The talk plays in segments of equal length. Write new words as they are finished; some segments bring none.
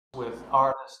with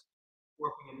artists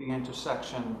working at the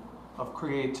intersection of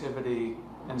creativity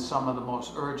and some of the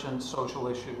most urgent social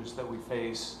issues that we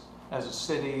face as a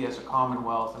city, as a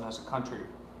commonwealth, and as a country.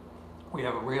 We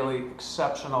have a really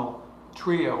exceptional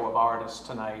trio of artists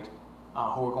tonight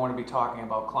who are going to be talking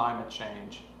about climate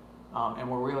change. And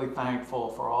we're really thankful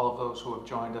for all of those who have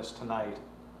joined us tonight.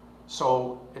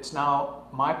 So it's now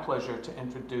my pleasure to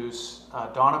introduce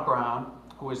Donna Brown,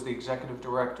 who is the Executive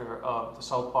Director of the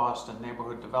South Boston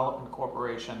Neighborhood Development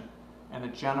Corporation and a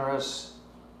generous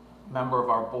member of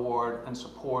our board and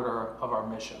supporter of our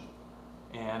mission.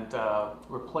 And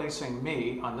replacing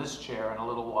me on this chair in a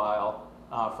little while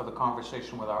for the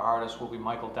conversation with our artists will be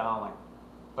Michael Dowling.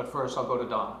 But first I'll go to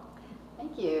Donna.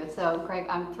 Thank you. So Greg,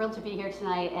 I'm thrilled to be here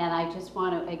tonight, and I just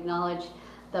want to acknowledge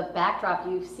the backdrop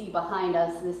you see behind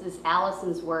us. This is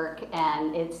Allison's work,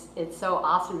 and it's so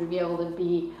awesome to be able to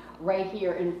be right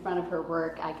here in front of her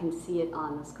work. I can see it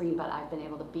on the screen, but I've been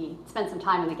able to spend some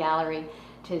time in the gallery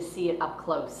to see it up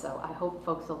close. So I hope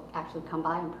folks will actually come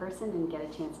by in person and get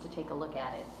a chance to take a look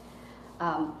at it.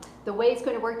 The way it's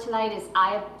going to work tonight is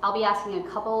I'll be asking a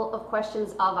couple of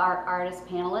questions of our artist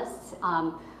panelists.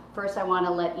 First, I want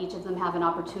to let each of them have an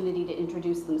opportunity to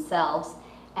introduce themselves,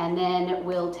 and then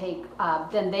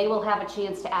then they will have a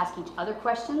chance to ask each other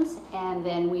questions, and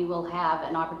then we will have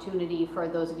an opportunity for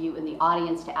those of you in the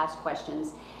audience to ask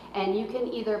questions. And you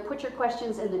can either put your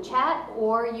questions in the chat,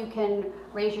 or you can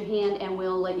raise your hand and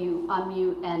we'll let you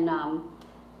unmute and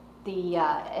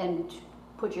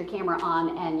put your camera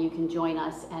on, and you can join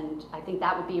us. And I think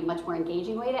that would be a much more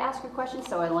engaging way to ask your questions.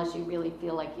 So unless you really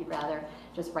feel like you'd rather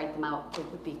just write them out, it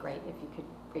would be great if you could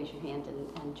raise your hand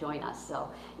and join us. So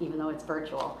even though it's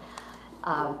virtual,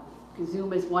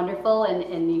 Zoom is wonderful,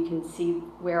 and you can see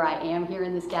where I am here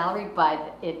in this gallery,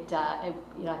 but I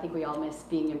think we all miss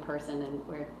being in person, and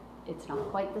it's not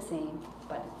quite the same,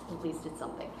 but at least it's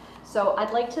something. So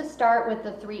I'd like to start with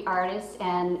the three artists,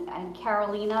 and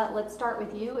Carolina, let's start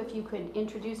with you. If you could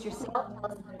introduce yourself,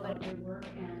 tell us a little bit about your work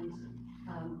and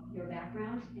your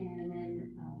background, and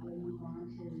then we'll move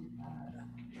on to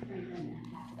Franklin.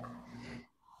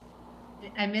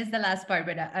 I missed the last part,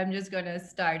 but I'm just going to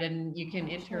start, and you can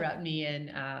interrupt me, and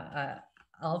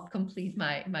I'll complete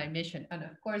my mission. And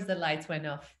of course, the lights went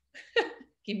off.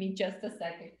 Give me just a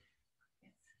second.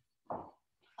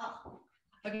 Oh,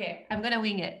 okay, I'm going to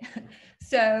wing it.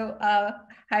 So,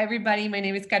 hi, everybody. My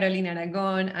name is Carolina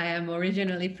Aragón. I am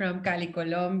originally from Cali,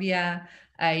 Colombia.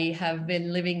 I have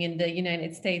been living in the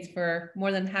United States for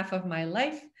more than half of my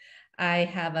life. I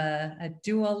have a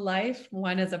dual life,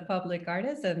 one as a public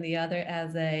artist and the other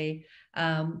as a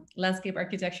landscape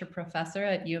architecture professor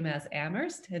at UMass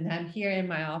Amherst. And I'm here in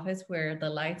my office where the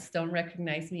lights don't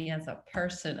recognize me as a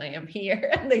person. I am here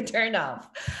and they turn off.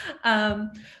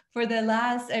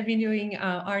 I've been doing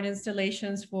art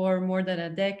installations for more than a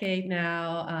decade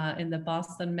now in the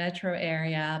Boston metro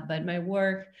area, but my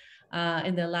work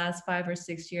in the last 5 or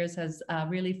 6 years has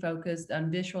really focused on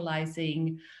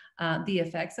visualizing the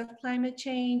effects of climate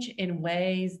change in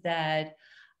ways that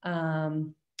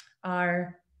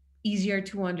are easier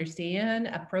to understand,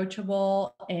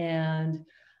 approachable, and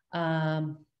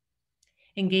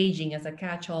engaging as a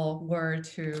catch-all word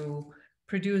to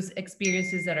produce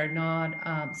experiences that are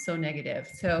not so negative.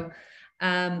 So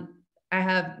I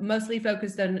have mostly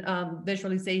focused on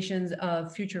visualizations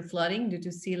of future flooding due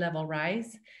to sea level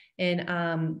rise.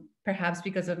 And perhaps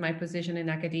because of my position in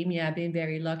academia, I've been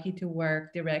very lucky to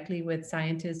work directly with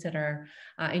scientists that are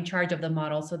in charge of the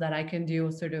model so that I can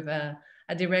do sort of a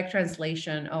direct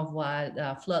translation of what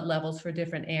flood levels for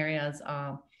different areas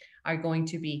are going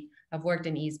to be. I've worked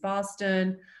in East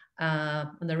Boston,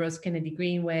 on the Rose Kennedy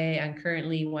Greenway, and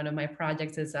currently one of my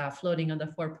projects is floating on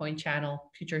the 4-Point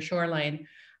Channel future shoreline.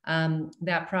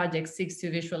 That project seeks to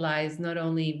visualize not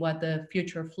only what the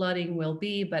future flooding will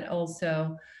be, but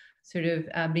also sort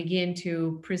of begin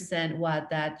to present what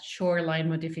that shoreline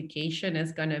modification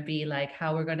is going to be like,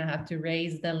 how we're going to have to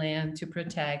raise the land to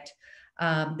protect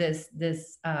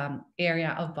this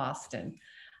area of Boston.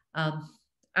 I'm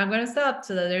going to stop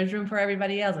so that there's room for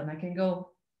everybody else and I can go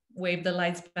wave the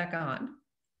lights back on.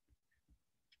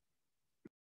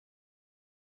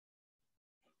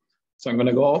 So I'm going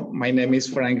to go. My name is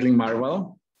Franklin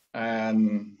Marval,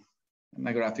 and I'm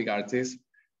a graphic artist,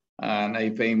 and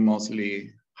I paint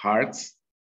mostly hearts.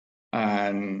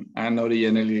 And I'm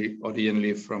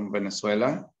originally from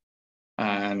Venezuela,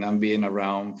 and I'm been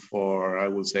around for, I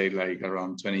would say, like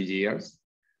around 20 years,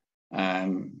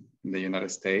 and in the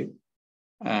United States.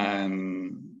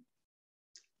 And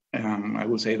I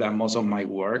would say that most of my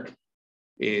work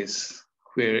is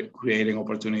creating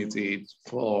opportunities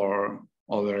for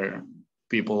other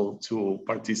people to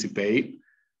participate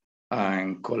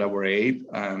and collaborate.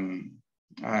 And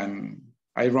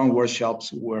I run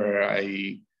workshops where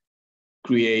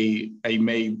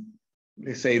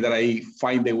let's say that I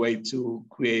find a way to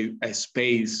create a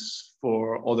space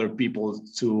for other people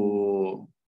to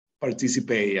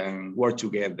participate and work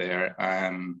together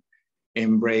and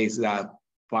embrace that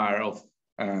part of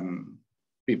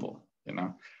people, you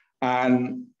know.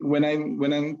 And when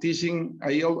I'm teaching,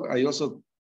 I also,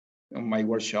 in my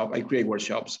workshop, I create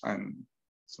workshops, and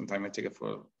sometimes I take it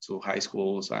to high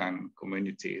schools and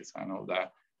communities and all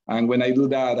that. And when I do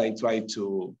that, I try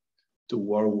to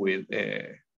work with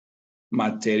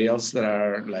materials that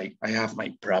are like, I have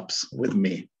my props with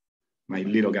me, my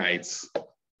little guides,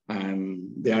 and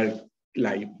they are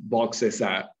like boxes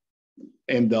that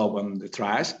end up on the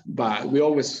trash, but we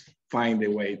always find a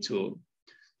way to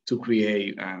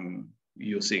create and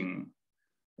using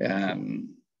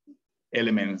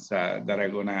elements that are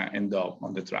gonna end up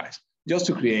on the trash, just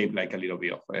to create like a little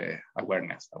bit of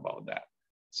awareness about that.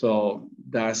 So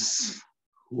that's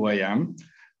who I am,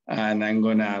 and I'm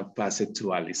gonna pass it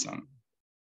to Allison.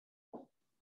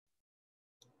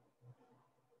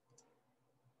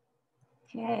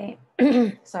 Okay,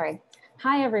 sorry.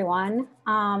 Hi, everyone.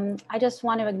 I just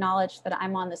want to acknowledge that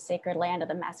I'm on the sacred land of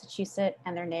the Massachusetts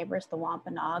and their neighbors, the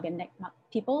Wampanoag and Nipmuc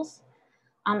peoples.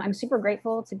 I'm super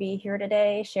grateful to be here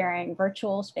today, sharing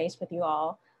virtual space with you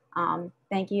all.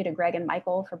 Thank you to Greg and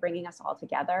Michael for bringing us all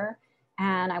together.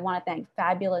 And I want to thank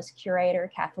fabulous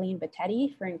curator Kathleen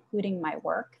Battetti for including my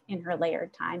work in her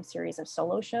Layered Time series of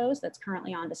solo shows that's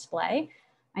currently on display.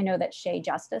 I know that Shay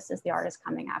Justice is the artist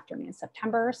coming after me in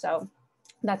September, so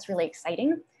that's really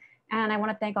exciting. And I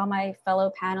want to thank all my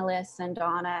fellow panelists and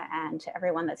Donna and to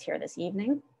everyone that's here this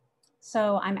evening.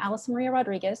 So I'm Allison Maria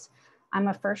Rodriguez. I'm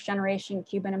a first-generation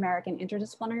Cuban-American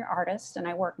interdisciplinary artist, and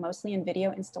I work mostly in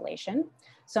video installation.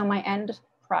 So my end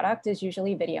product is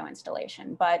usually video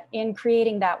installation, but in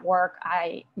creating that work,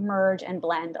 I merge and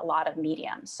blend a lot of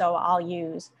mediums. So I'll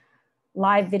use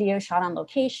live video shot on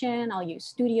location, I'll use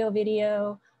studio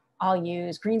video, I'll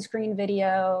use green screen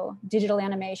video, digital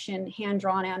animation,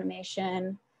 hand-drawn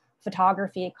animation,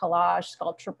 photography, collage,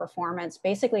 sculpture, performance.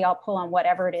 Basically, I'll pull on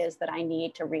whatever it is that I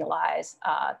need to realize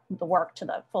the work to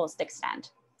the fullest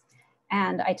extent.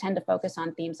 And I tend to focus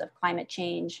on themes of climate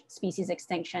change, species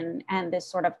extinction, and this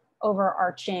sort of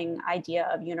overarching idea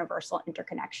of universal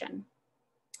interconnection.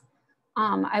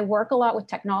 I work a lot with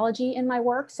technology in my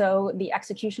work, so the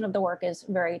execution of the work is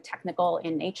very technical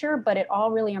in nature, but it all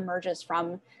really emerges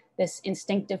from this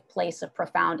instinctive place of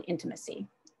profound intimacy.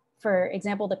 For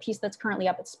example, the piece that's currently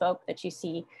up at Spoke that you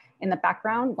see in the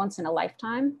background, Once in a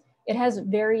Lifetime, it has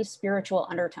very spiritual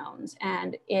undertones,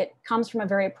 and it comes from a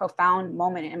very profound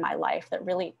moment in my life that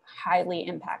really highly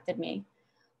impacted me.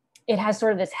 It has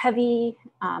sort of this heavy,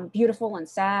 beautiful and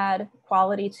sad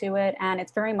quality to it, and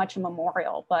it's very much a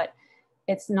memorial, but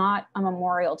it's not a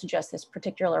memorial to just this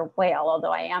particular whale,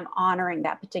 although I am honoring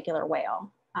that particular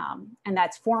whale, and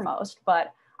that's foremost,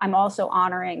 but I'm also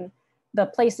honoring the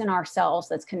place in ourselves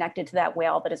that's connected to that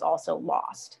whale that is also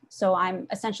lost. So I'm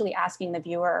essentially asking the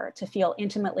viewer to feel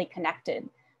intimately connected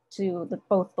to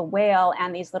both the whale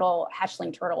and these little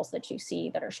hatchling turtles that you see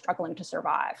that are struggling to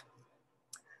survive.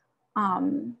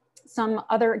 Some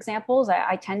other examples,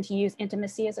 I tend to use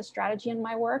intimacy as a strategy in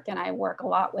my work, and I work a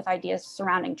lot with ideas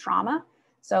surrounding trauma.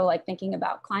 So like thinking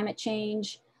about climate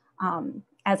change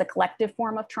as a collective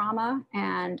form of trauma,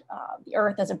 and the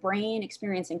earth as a brain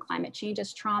experiencing climate change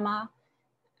as trauma.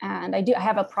 And I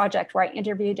have a project where I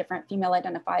interview different female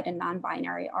identified and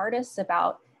non-binary artists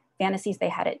about fantasies they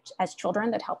had as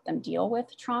children that helped them deal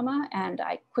with trauma. And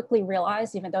I quickly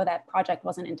realized, even though that project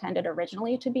wasn't intended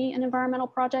originally to be an environmental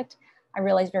project, I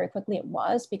realized very quickly it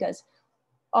was, because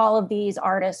all of these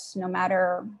artists, no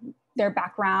matter their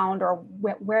background or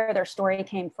where their story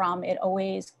came from, it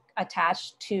always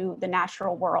attached to the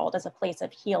natural world as a place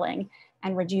of healing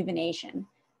and rejuvenation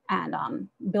and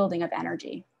building of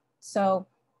energy. So,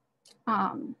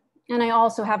 and I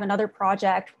also have another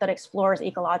project that explores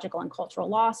ecological and cultural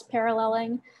loss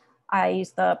paralleling. I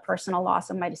use the personal loss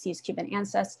of my deceased Cuban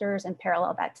ancestors and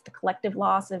parallel that to the collective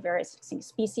loss of various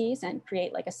species and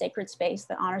create like a sacred space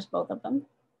that honors both of them.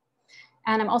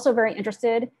 And I'm also very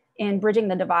interested in bridging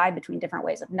the divide between different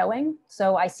ways of knowing.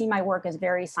 So I see my work as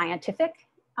very scientific,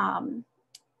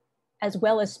 as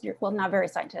well as, well, not very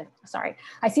scientific, sorry.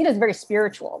 I see it as very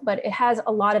spiritual, but it has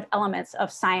a lot of elements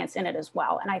of science in it as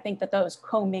well. And I think that those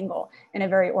commingle in a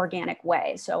very organic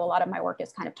way. So a lot of my work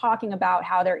is kind of talking about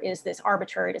how there is this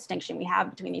arbitrary distinction we have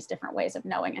between these different ways of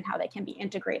knowing and how they can be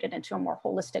integrated into a more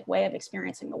holistic way of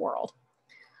experiencing the world.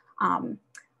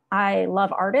 I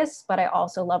love artists, but I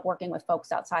also love working with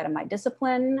folks outside of my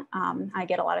discipline. I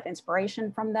get a lot of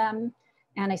inspiration from them.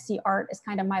 And I see art as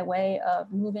kind of my way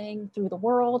of moving through the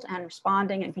world and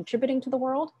responding and contributing to the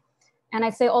world. And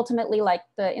I'd say ultimately, like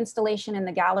the installation in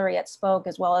the gallery at WeSPOKE,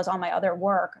 as well as all my other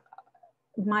work,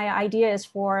 my idea is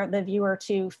for the viewer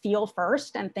to feel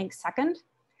first and think second.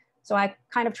 So I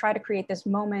kind of try to create this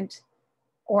moment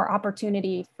or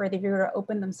opportunity for the viewer to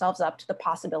open themselves up to the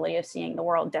possibility of seeing the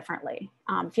world differently,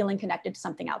 feeling connected to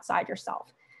something outside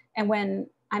yourself. And when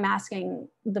I'm asking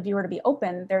the viewer to be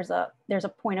open, there's a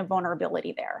point of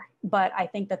vulnerability there. But I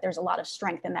think that there's a lot of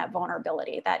strength in that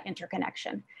vulnerability, that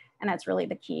interconnection. And that's really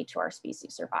the key to our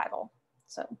species survival.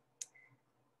 So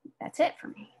that's it for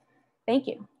me. Thank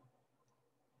you.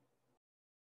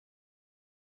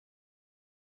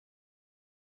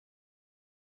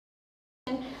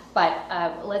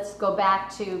 But let's go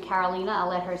back to Carolina. I'll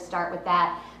let her start with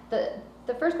that.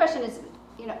 The first question is,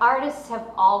 you know, artists have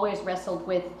always wrestled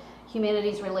with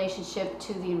humanity's relationship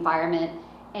to the environment,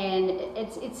 and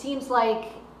it seems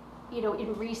like, you know,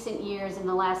 in recent years, in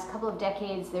the last couple of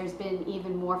decades, there's been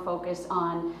even more focus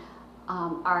on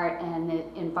art and the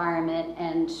environment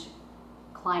and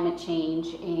climate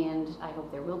change, and I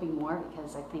hope there will be more,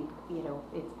 because I think, you know,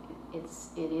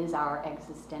 it is our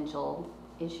existential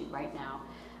issue right now.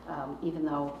 Even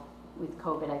though with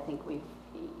COVID, I think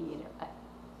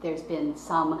there's been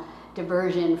some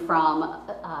diversion from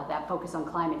that focus on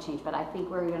climate change, but I think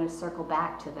we're going to circle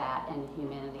back to that and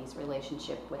humanity's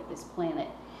relationship with this planet.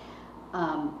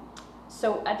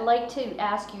 So I'd like to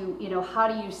ask you, you know, how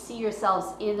do you see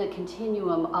yourselves in the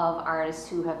continuum of artists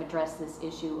who have addressed this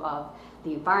issue of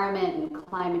the environment and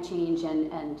climate change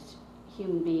and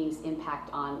human beings' impact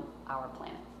on our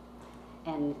planet?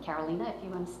 And Carolina, if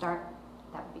you want to start,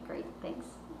 that would be great. Thanks.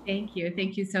 Thank you.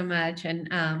 Thank you so much. And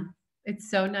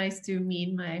it's so nice to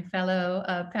meet my fellow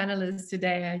panelists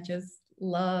today. I just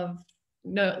love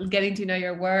getting to know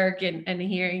your work and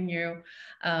hearing you.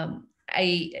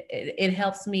 It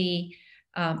helps me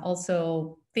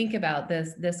also think about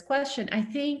this question. I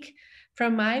think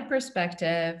from my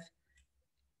perspective,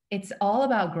 it's all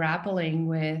about grappling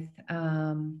with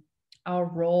our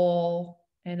role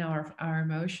and our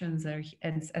emotions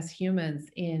as humans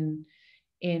in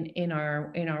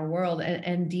our world,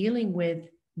 and dealing with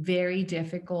very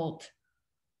difficult,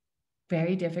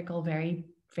 very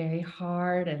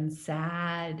hard and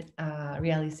sad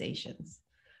realizations,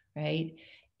 right?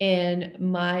 And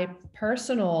my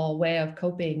personal way of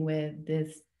coping with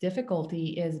this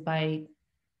difficulty is by,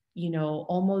 you know,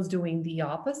 almost doing the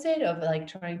opposite of like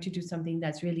trying to do something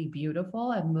that's really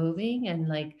beautiful and moving, and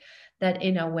like that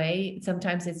in a way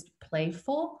sometimes it's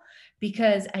playful,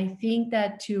 because I think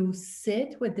that to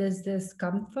sit with this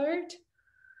discomfort,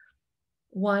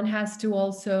 one has to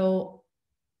also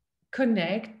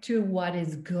connect to what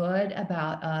is good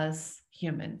about us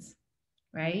humans,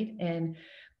 right? And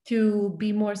to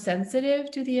be more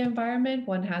sensitive to the environment,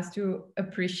 one has to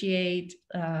appreciate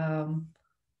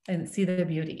and see the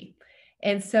beauty.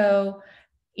 And so,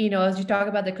 you know, as you talk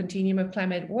about the continuum of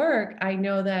climate work, I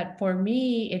know that for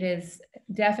me, it is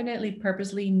definitely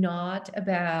purposely not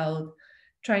about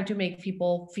trying to make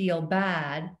people feel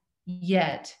bad,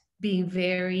 yet being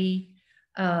very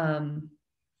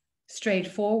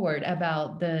straightforward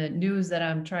about the news that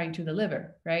I'm trying to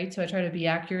deliver, right? So I try to be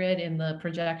accurate in the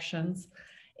projections,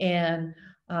 and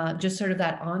just sort of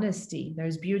that honesty.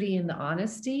 There's beauty in the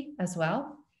honesty as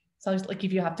well. So it's like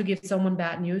if you have to give someone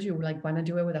bad news, you like want to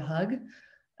do it with a hug.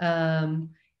 And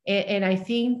I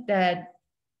think that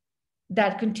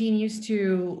continues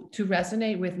to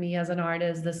resonate with me as an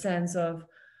artist, the sense of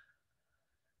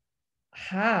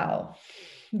how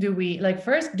do we, like,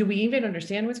 first, do we even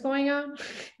understand what's going on,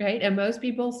 right? And most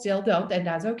people still don't, and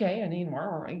that's okay. I mean,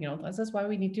 you know, that's why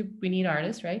we need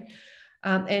artists, right?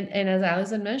 And as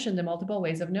Allison mentioned, the multiple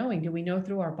ways of knowing. Do we know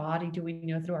through our body? Do we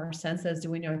know through our senses?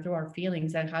 Do we know through our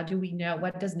feelings? And how do we know?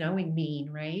 What does knowing mean,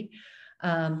 right?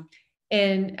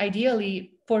 And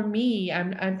ideally, for me,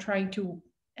 I'm trying to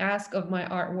ask of my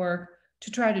artwork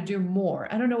to try to do more.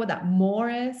 I don't know what that more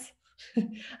is,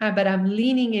 but I'm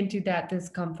leaning into that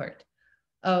discomfort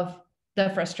of the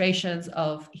frustrations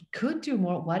of it could do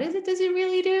more. What is it? Does it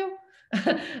really do?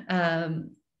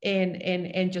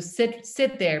 And just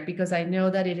sit there, because I know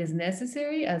that it is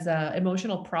necessary as a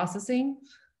emotional processing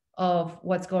of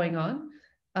what's going on,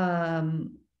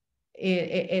 and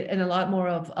a lot more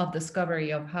of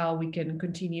discovery of how we can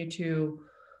continue to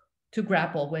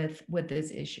grapple with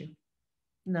this issue.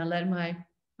 And I'll let my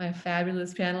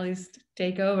fabulous panelists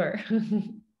take over.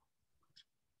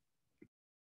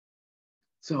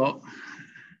 So,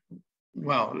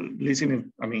 well,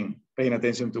 listening, I mean, paying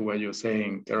attention to what you're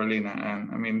saying, Carolina.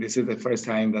 And I mean, this is the first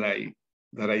time that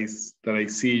I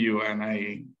see you, and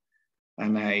I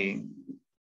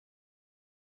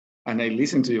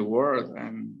listen to your words,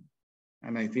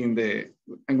 and I think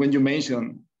and when you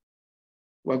mentioned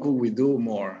what could we do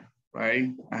more,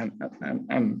 right?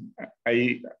 And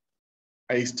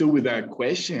I stood with that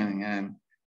question,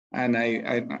 and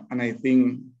I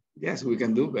think yes, we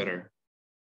can do better.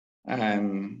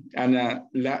 And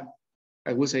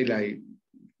I would say, like,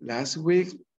 last week,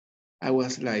 I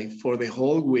was like, for the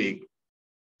whole week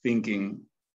thinking,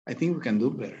 I think we can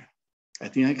do better. I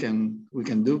think we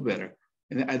can do better.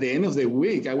 And at the end of the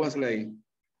week, I was like,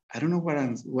 I don't know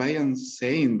why I'm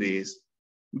saying this,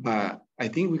 but I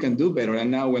think we can do better.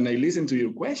 And now when I listen to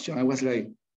your question, I was like,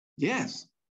 yes,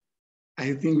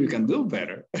 I think we can do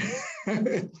better.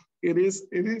 It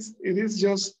is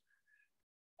just,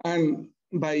 and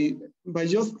by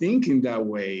just thinking that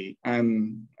way,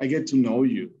 and I get to know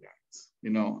you guys, you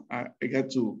know, I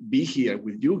get to be here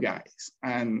with you guys,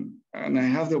 and I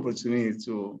have the opportunity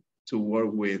to work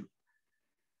with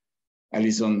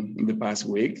Allison in the past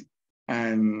week,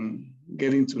 and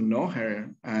getting to know her,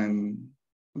 and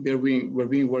we've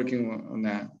been working on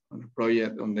a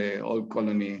project on the old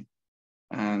colony,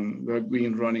 and we've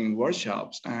been running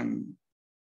workshops, and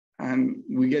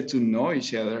we get to know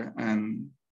each other, and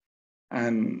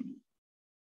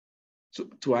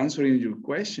to answering your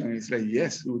question, it's like,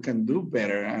 yes, we can do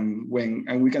better, and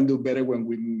we can do better when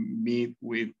we meet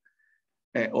with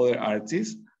other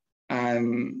artists,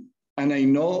 and I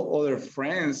know other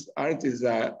friends, artists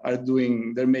that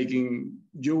they're making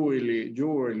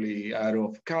jewelry out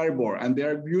of cardboard, and they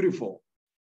are beautiful,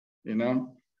 you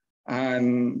know,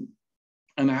 and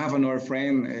I have another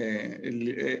friend.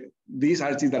 This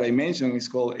artist that I mentioned is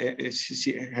called,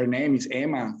 her name is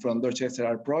Emma from Dorchester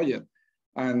Art Project.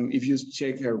 And if you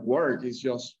check her work, it's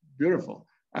just beautiful.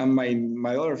 And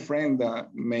my other friend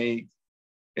that make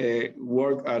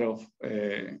work out of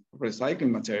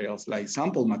recycling materials, like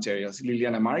sample materials,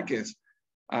 Liliana Marquez.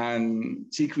 And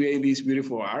she created these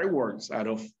beautiful artworks out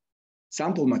of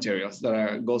sample materials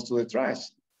that goes to the trash.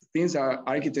 Things that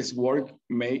architects work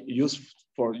may use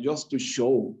for just to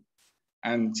show.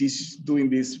 And she's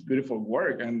doing this beautiful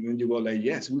work, and then you go like,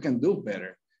 yes, we can do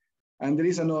better. And there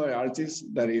is another artist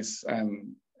that is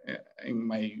in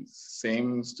my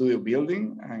same studio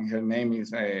building, and her name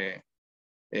is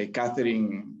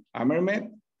Catherine Amermet,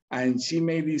 and she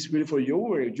made this beautiful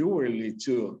jewelry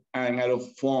too, and out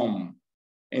of foam.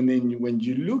 And then when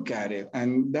you look at it,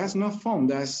 and that's not foam,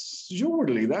 that's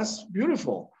jewelry, that's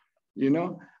beautiful, you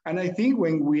know? And I think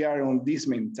when we are on this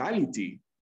mentality,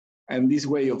 and this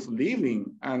way of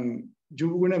living, and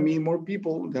you're gonna meet more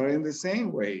people that are in the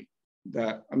same way.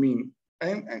 That, I mean,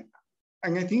 and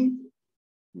I think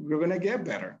we're gonna get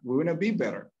better. We're gonna be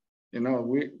better. You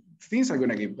know, things are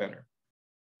gonna get better.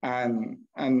 And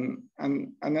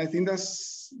I think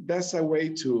that's a way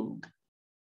to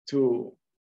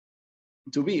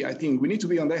be. I think we need to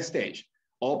be on that stage,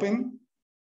 open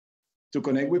to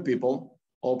connect with people,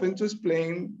 open to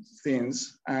explain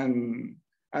things,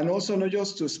 and also not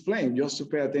just to explain, just to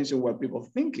pay attention to what people are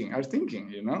thinking,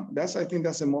 you know? I think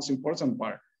that's the most important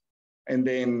part. And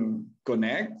then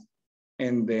connect,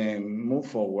 and then move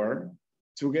forward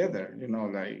together, you know,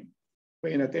 like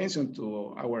paying attention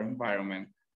to our environment.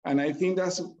 And I think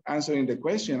that's answering the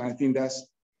question. I think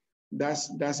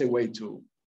that's a way to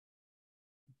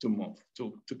move,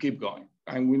 to keep going.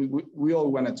 And we all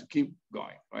wanted to keep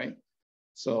going, right?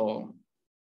 So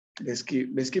let's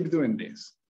keep doing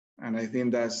this. And I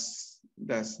think that's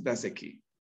the key.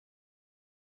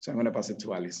 So I'm gonna pass it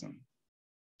to Allison.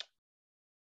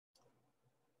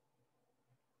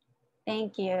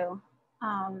 Thank you.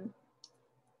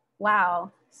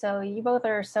 Wow, so you both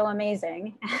are so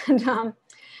amazing. And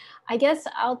I guess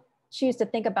I'll choose to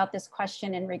think about this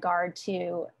question in regard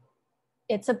to,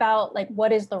 it's about like,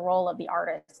 what is the role of the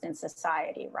artist in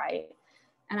society, right?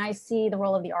 And I see the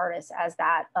role of the artist as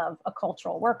that of a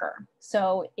cultural worker.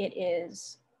 So it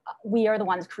is, we are the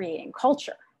ones creating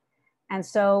culture. And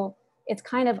so it's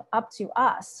kind of up to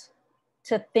us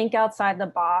to think outside the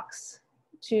box,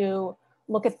 to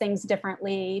look at things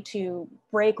differently, to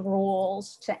break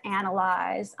rules, to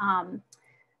analyze.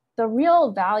 The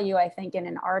real value, I think, in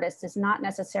an artist is not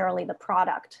necessarily the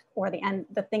product or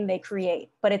the thing they create,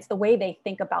 but it's the way they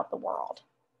think about the world.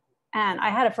 And I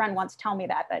had a friend once tell me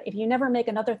that if you never make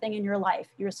another thing in your life,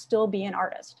 you'll still be an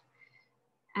artist.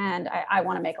 And I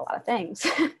want to make a lot of things.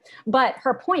 But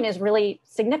her point is really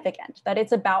significant, that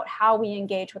it's about how we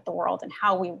engage with the world and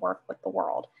how we work with the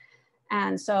world.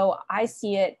 And so I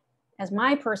see it as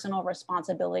my personal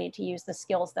responsibility to use the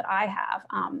skills that I have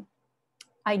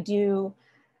I do,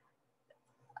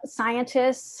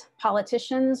 scientists,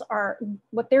 politicians are,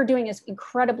 what they're doing is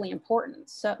incredibly important.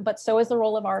 So, but so is the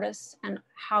role of artists and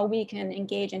how we can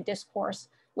engage in discourse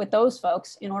with those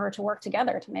folks in order to work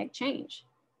together to make change.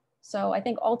 So I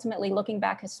think ultimately looking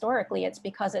back historically, it's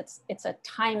because it's a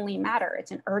timely matter, it's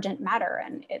an urgent matter,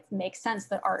 and it makes sense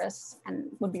that artists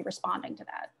would be responding to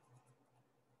that.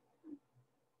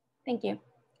 Thank you.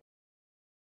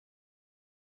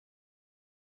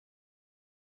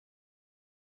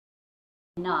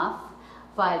 Enough,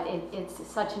 but it's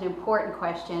such an important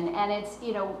question, and it's,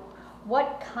 you know,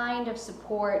 what kind of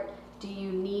support do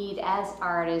you need as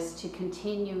artists to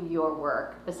continue your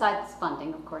work besides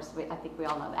funding? Of course, I think we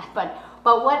all know that,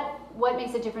 but what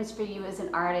makes a difference for you as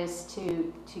an artist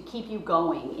to keep you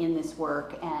going in this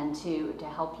work and to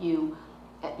help you,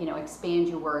 you know, expand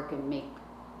your work and make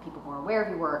people more aware of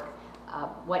your work?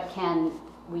 What can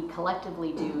we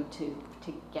collectively do to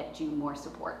get you more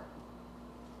support?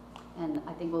 And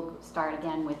I think we'll start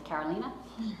again with Carolina.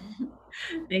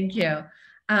 Thank you.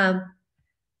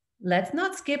 Let's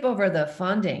not skip over the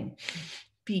funding,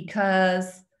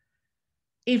 because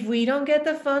if we don't get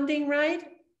the funding right,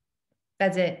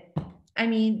 that's it. I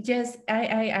mean, just,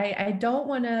 I don't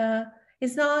want to,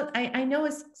 it's not, I know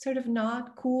it's sort of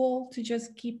not cool to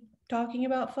just keep talking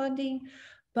about funding,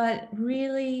 but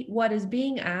really what is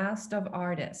being asked of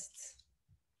artists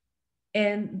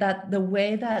and that the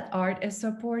way that art is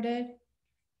supported,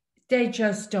 they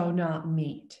just do not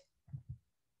meet.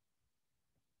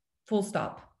 Full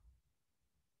stop.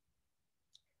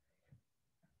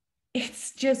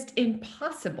 It's just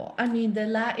impossible. I mean,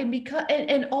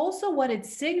 and also what it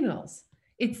signals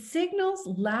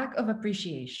lack of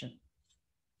appreciation.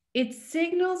 It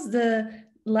signals the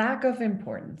lack of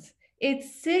importance. It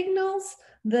signals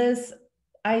this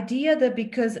idea that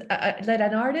because that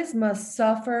an artist must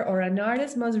suffer, or an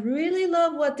artist must really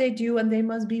love what they do, and they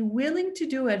must be willing to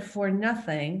do it for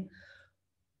nothing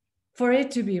for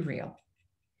it to be real.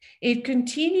 It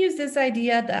continues this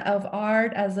idea of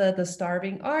art as the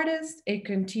starving artist. It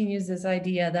continues this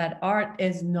idea that art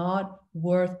is not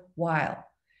worthwhile.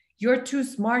 You're too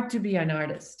smart to be an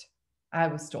artist, I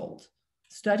was told.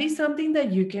 Study something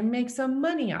that you can make some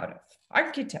money out of,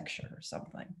 architecture or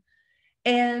something.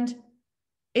 And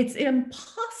it's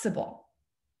impossible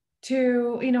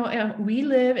to, you know, we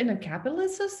live in a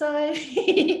capitalist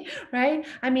society, right?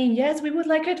 I mean, yes, we would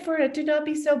like it for it to not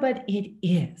be so, but it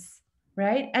is.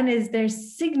 Right? And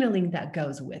there's signaling that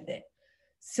goes with it.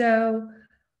 So,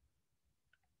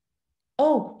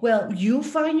 oh, well, you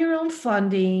find your own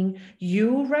funding,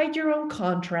 you write your own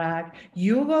contract,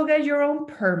 you go get your own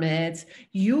permits,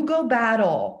 you go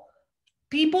battle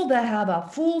people that have a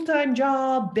full-time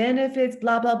job, benefits,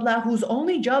 blah, blah, blah, whose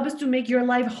only job is to make your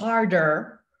life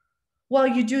harder while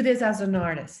you do this as an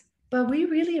artist. But we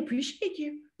really appreciate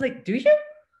you. Like, do you?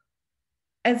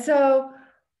 And so,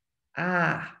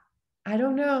 I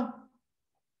don't know.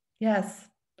 Yes,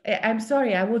 I'm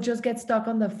sorry. I will just get stuck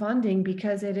on the funding,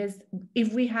 because it is,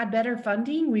 if we had better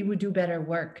funding, we would do better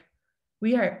work.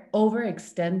 We are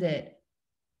overextended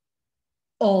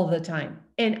all the time.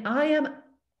 And I am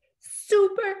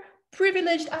super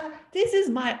privileged. This is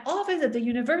my office at the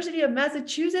University of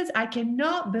Massachusetts. I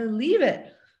cannot believe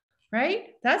it.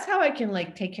 Right? That's how I can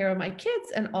like take care of my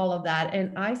kids and all of that.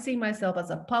 And I see myself as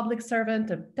a public servant.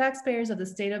 The taxpayers of the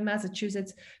state of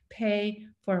Massachusetts pay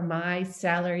for my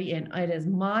salary, and it is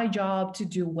my job to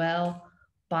do well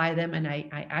by them. And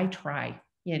I try,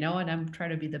 you know, and I'm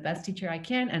trying to be the best teacher I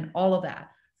can and all of that,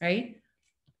 right?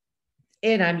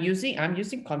 And I'm using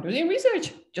computing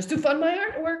research just to fund my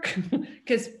artwork,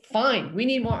 because fine, we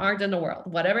need more art in the world,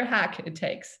 whatever hack it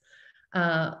takes.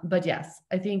 But yes,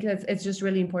 I think it's just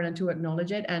really important to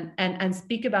acknowledge it and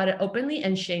speak about it openly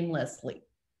and shamelessly.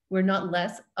 We're not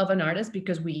less of an artist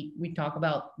because we talk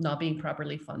about not being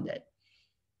properly funded.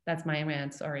 That's my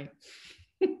rant, sorry.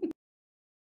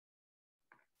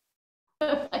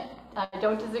 I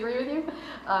don't disagree with you.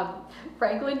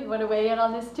 Franklin, you want to weigh in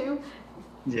on this too?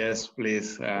 Yes,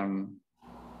 please.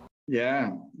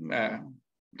 Yeah,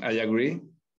 I agree.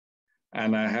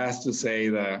 And I have to say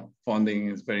that funding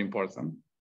is very important.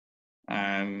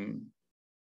 And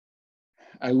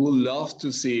I would love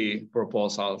to see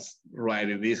proposals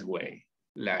written this way.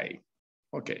 Like,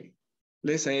 okay,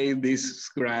 let's say this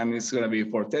grant is gonna be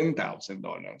for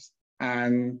 $10,000.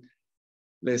 And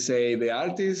let's say the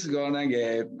artist is gonna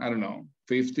get, I don't know,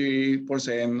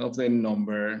 50% of the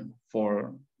number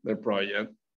for the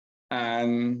project.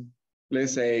 And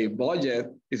let's say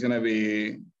budget is gonna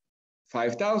be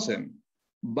 5,000.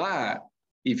 But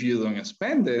if you don't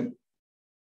spend it,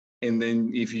 and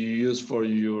then if you use for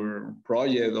your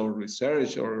project or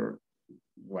research or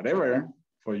whatever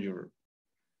for your,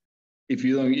 if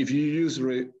you use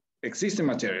existing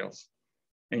materials,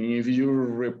 and if you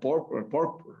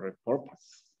repurpose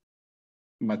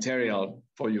material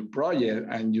for your project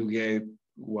and you get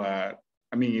what,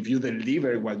 I mean, if you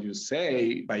deliver what you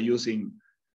say by recycling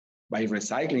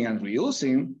and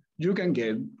reusing, you can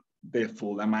get the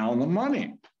full amount of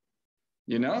money,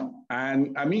 you know?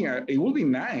 And I mean, it would be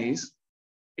nice.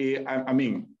 I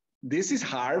mean, this is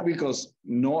hard because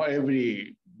not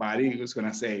everybody is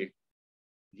gonna say,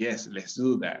 yes, let's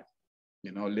do that.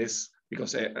 You know,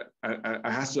 because I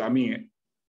have to, I mean,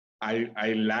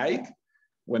 I like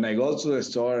when I go to the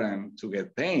store and to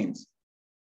get paints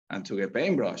and to get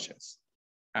paintbrushes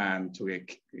and to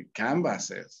get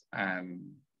canvases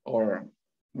or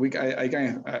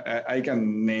I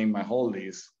can name my whole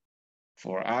list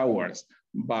for hours,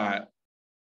 but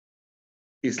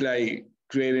it's like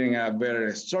creating a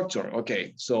better structure.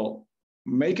 Okay, so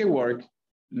make it work,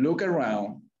 look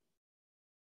around,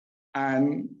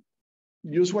 and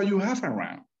use what you have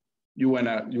around. You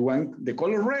want the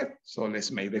color red, so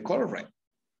let's make the color red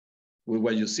with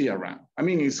what you see around. I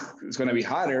mean, it's gonna be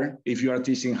harder if you are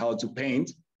teaching how to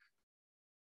paint,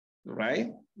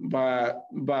 right? But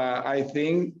I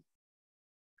think,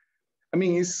 I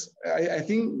mean, I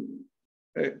think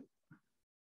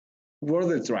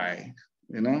worth a try,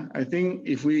 you know? I think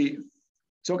if we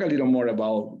talk a little more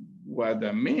about what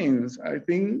that means, I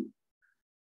think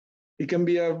it can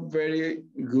be a very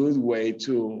good way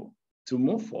to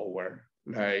move forward.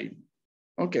 Like,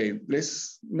 okay,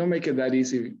 let's not make it that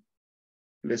easy.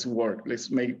 Let's work. Let's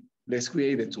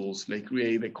create the tools. Let's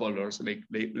create the colors.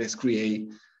 Let's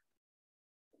create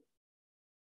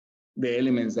the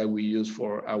elements that we use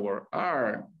for our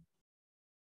art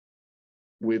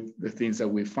with the things that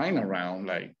we find around.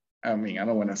 Like, I mean, I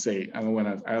don't want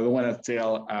to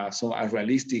tell a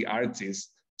realistic artist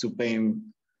to paint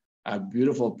a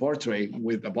beautiful portrait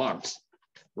with a box,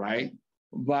 right?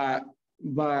 But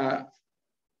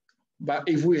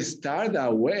if we start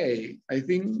that way, I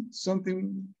think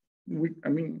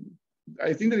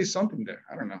I think there is something there.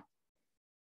 I don't know.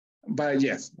 But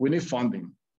yes, we need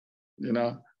funding. You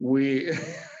know, we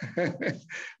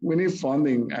need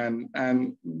funding,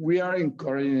 and we are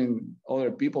encouraging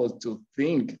other people to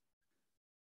think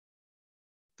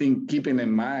keeping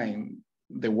in mind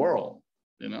the world,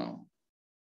 you know.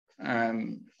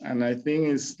 And I think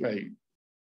it's like,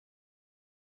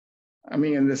 I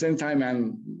mean, at the same time,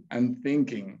 I'm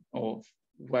thinking of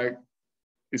what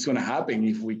is going to happen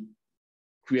if we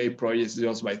create projects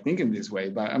just by thinking this way.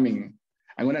 But I mean,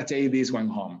 I'm going to take this one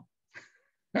home.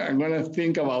 I'm going to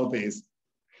think about this.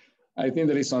 I think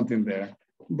there is something there.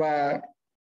 But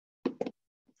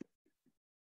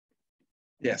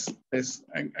yes,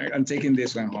 I'm taking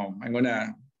this one home. I'm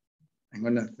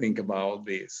gonna think about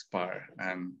this part,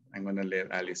 and I'm gonna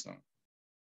let Allison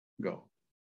go.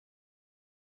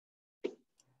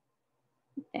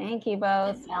 Thank you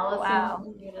both. Allison. Wow.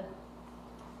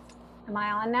 Am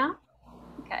I on now?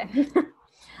 Okay.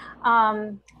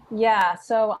 Yeah,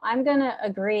 so I'm gonna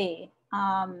agree.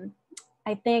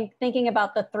 I think thinking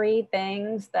about the three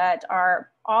things that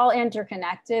are all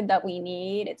interconnected that we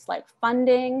need, it's like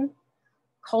funding,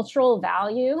 cultural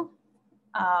value,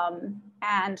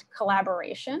 and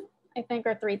collaboration, I think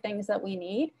are three things that we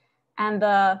need. And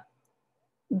the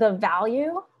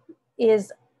value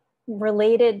is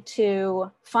related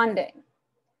to funding,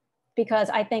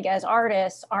 because I think as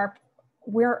artists, our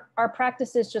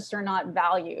practices just are not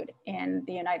valued in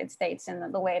the United States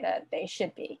in the way that they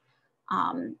should be.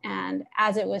 And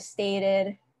as it was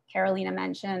stated, Carolina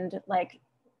mentioned, like,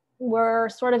 we're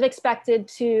sort of expected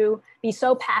to be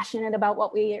so passionate about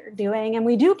what we are doing, and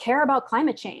we do care about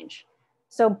climate change.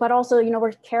 So, but also, you know,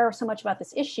 we care so much about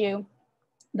this issue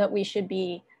that we should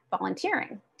be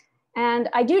volunteering. And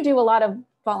I do a lot of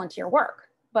volunteer work,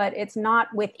 but it's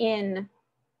not within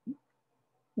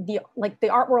the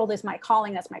art world is my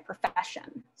calling, that's my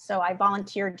profession. So I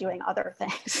volunteer doing other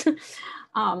things.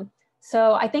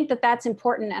 So I think that that's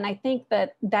important. And I think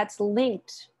that that's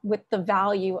linked with the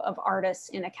value of artists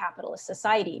in a capitalist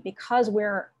society. Because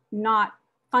we're not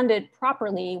funded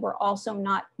properly, we're also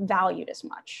not valued as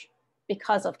much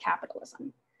because of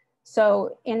capitalism.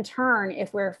 So in turn,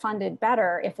 if we're funded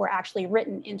better, if we're actually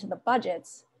written into the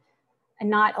budgets, and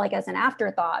not like as an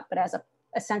afterthought, but as an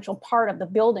essential part of the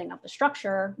building of the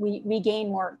structure, we gain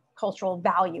more cultural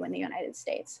value in the United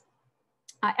States,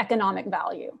 economic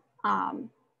value.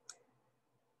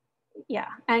 Yeah,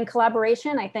 and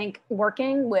collaboration, I think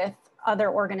working with other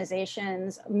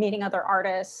organizations, meeting other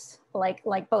artists, like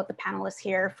both the panelists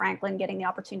here, Franklin, getting the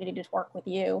opportunity to work with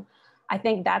you. I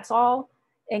think that's all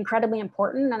incredibly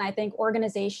important. And I think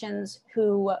organizations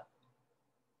who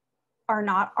are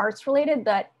not arts related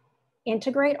that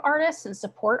integrate artists and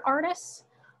support artists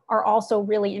are also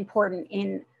really important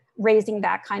in raising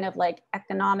that kind of like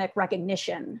economic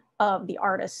recognition of the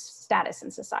artist's status in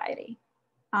society.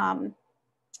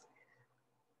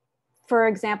 For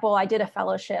example, I did a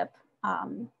fellowship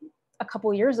a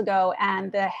couple years ago,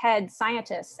 and the head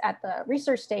scientist at the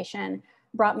research station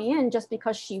brought me in just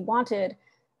because she wanted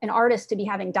an artist to be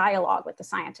having dialogue with the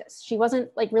scientist. She wasn't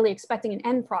like really expecting an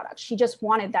end product. She just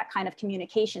wanted that kind of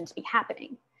communication to be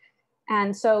happening.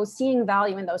 And so seeing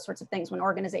value in those sorts of things when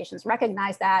organizations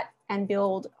recognize that and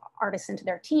build artists into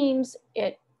their teams,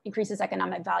 it increases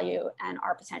economic value and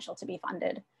our potential to be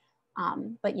funded.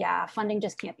 But yeah, funding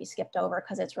just can't be skipped over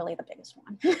because it's really the biggest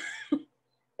one.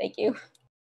 Thank you.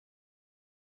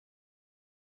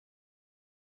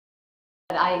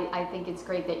 I think it's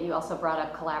great that you also brought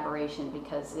up collaboration,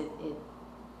 because it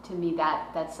to me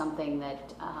that's something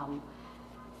that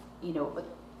you know,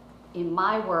 in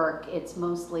my work it's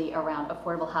mostly around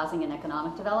affordable housing and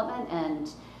economic development, and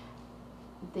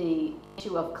the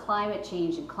issue of climate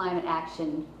change and climate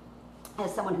action,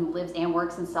 as someone who lives and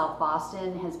works in South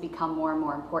Boston, has become more and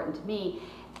more important to me,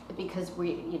 because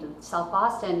South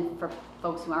Boston, for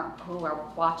folks who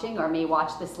are watching or may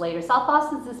watch this later, South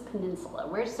Boston's this peninsula.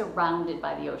 We're surrounded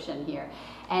by the ocean here,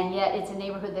 and yet it's a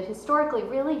neighborhood that historically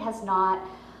really has not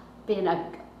been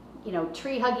a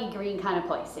tree huggy green kind of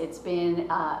place. It's been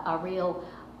a real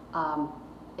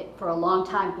for a long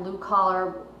time blue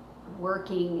collar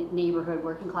working neighborhood,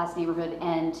 working class neighborhood,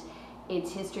 and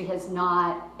its history has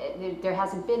not, there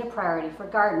hasn't been a priority for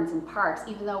gardens and parks,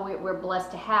 even though we're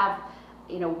blessed to have,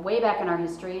 way back in our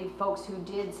history, folks who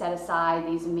did set aside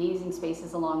these amazing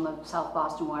spaces along the South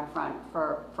Boston waterfront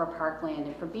for parkland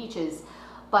and for beaches.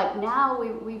 But now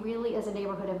we really, as a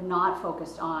neighborhood, have not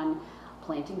focused on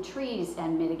planting trees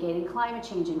and mitigating climate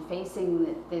change and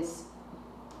facing this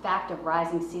fact of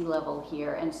rising sea level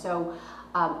here. And so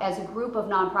as a group of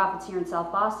nonprofits here in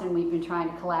South Boston, we've been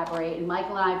trying to collaborate, and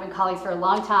Michael and I have been colleagues for a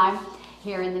long time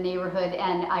here in the neighborhood,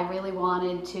 and I really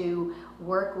wanted to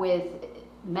work with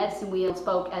Medicine Wheel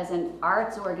Spoke as an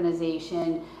arts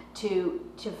organization to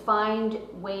find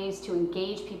ways to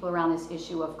engage people around this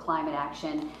issue of climate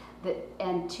action,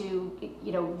 and to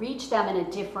reach them in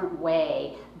a different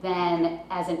way than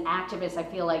as an activist. I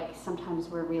feel like sometimes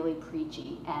we're really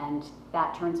preachy, and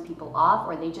that turns people off,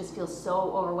 or they just feel so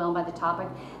overwhelmed by the topic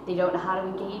they don't know how to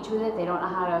engage with it, they don't know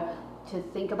how to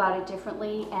think about it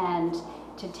differently, and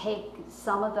to take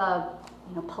some of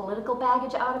the political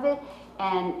baggage out of it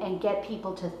and get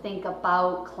people to think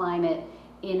about climate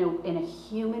in a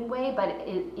human way, but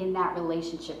in that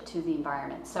relationship to the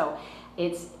environment. So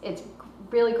it's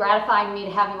really gratifying me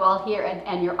to have you all here,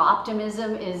 and your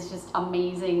optimism is just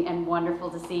amazing and wonderful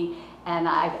to see. And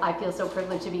I feel so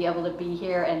privileged to be able to be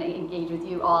here and engage with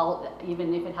you all,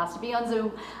 even if it has to be on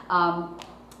Zoom,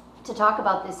 to talk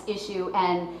about this issue.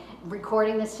 And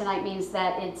recording this tonight means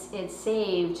that it's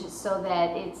saved so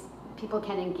that people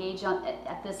can engage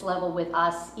at this level with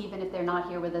us, even if they're not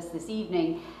here with us this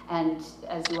evening. And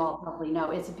as you all probably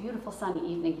know, it's a beautiful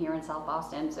sunny evening here in South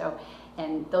Boston. So,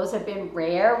 and those have been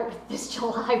rare with this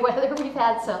July weather we've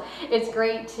had. So it's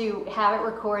great to have it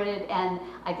recorded. And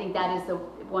I think that is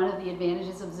one of the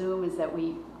advantages of Zoom, is that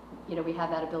we have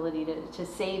that ability to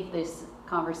save this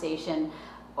conversation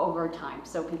over time,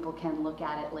 so people can look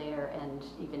at it later, and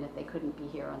even if they couldn't be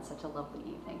here on such a lovely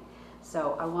evening.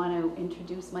 So I want to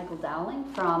introduce Michael Dowling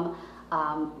from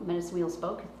Medicine Wheel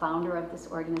Spoke, founder of this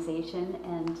organization,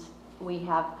 and we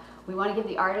want to give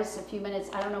the artists a few minutes.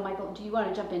 I don't know, Michael, do you want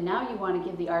to jump in now? Or you want to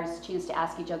give the artists a chance to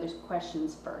ask each other's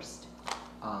questions first?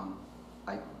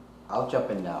 I'll jump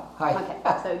in now. Hi.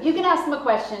 Okay, so you can ask them a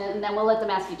question, and then we'll let them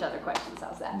ask each other questions.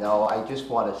 How's that? No, I just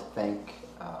want to thank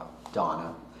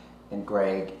Donna and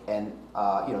Greg, and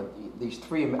these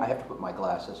three. I have to put my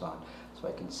glasses on so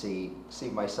I can see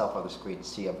myself on the screen and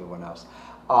see everyone else.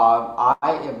 I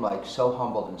am so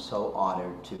humbled and so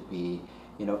honored to be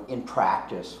in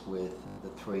practice with the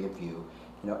three of you,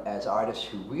 as artists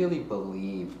who really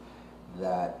believe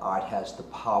that art has the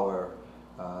power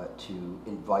to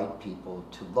invite people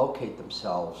to locate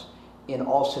themselves in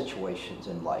all situations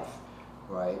in life,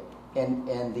 right?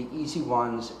 And the easy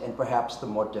ones, and perhaps the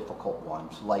more difficult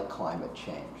ones, like climate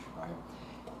change, right?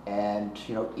 And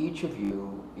each of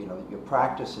you, your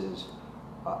practices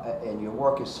and your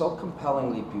work is so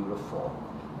compellingly beautiful.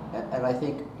 And I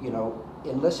think,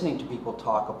 in listening to people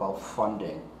talk about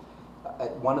funding,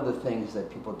 one of the things that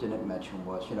people didn't mention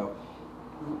was,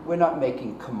 we're not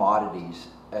making commodities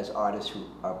as artists who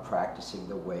are practicing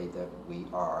the way that we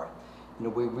are.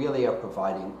 we really are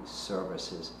providing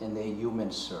services, and they're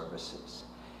human services.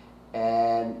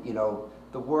 And,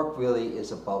 the work really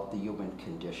is about the human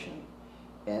condition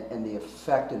and the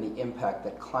effect and the impact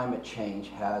that climate change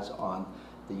has on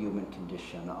the human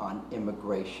condition, on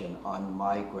immigration, on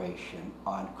migration,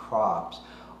 on crops,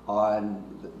 on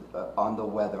the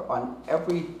weather, on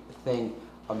everything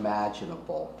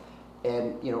imaginable.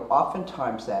 And,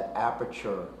 oftentimes that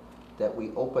aperture that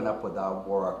we open up with our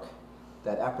work,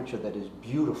 that aperture that is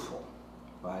beautiful,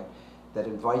 right, that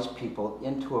invites people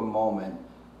into a moment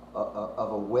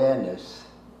of awareness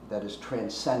that is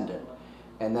transcendent.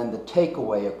 And then the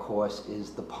takeaway, of course,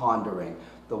 is the pondering,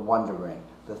 the wondering,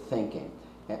 the thinking.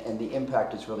 And the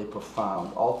impact is really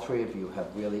profound. All three of you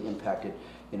have really impacted.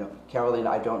 Carolina,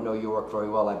 I don't know your work very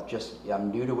well.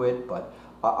 I'm new to it, but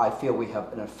I feel we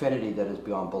have an affinity that is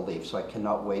beyond belief. So I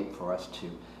cannot wait for us to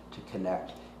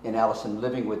connect. And Allison,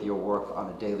 living with your work on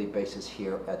a daily basis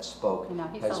here at Spoke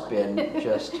has been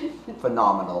just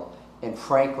phenomenal. And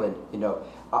Franklin,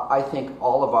 I think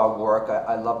all of our work,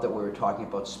 I love that we were talking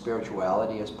about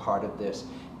spirituality as part of this,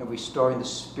 and restoring the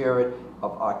spirit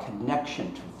of our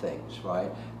connection to things,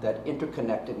 right? That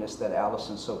interconnectedness that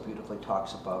Allison so beautifully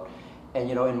talks about.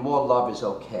 And, and more love is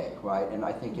okay, right? And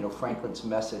I think, Franklin's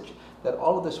message that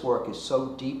all of this work is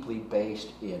so deeply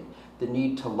based in the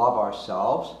need to love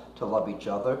ourselves, to love each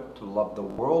other, to love the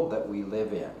world that we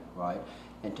live in, right?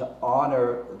 And to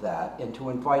honor that and to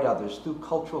invite others through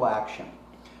cultural action,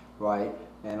 right?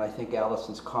 And I think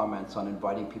Allison's comments on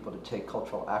inviting people to take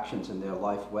cultural actions in their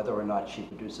life, whether or not she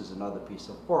produces another piece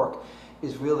of work,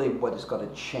 is really what is going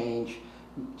to change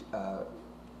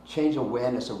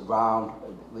awareness around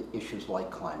issues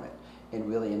like climate and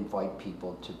really invite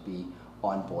people to be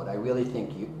on board. I really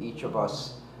think each of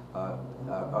us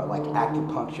are like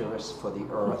acupuncturists for the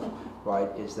earth, right?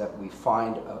 Is that we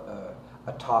find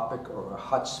a topic or a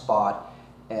hot spot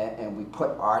and we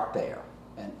put art there,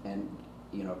 and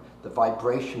the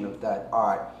vibration of that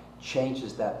art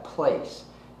changes that place.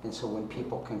 And so when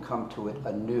people can come to it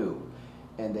anew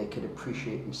and they can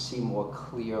appreciate and see more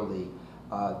clearly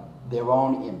their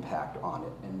own impact on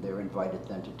it, and they're invited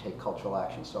then to take cultural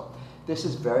action. So this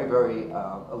is very, very,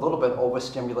 a little bit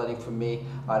overstimulating for me.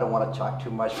 I don't want to talk too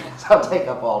much because I'll take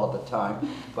up all of the time,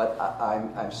 but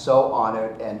I'm so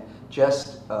honored and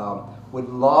just would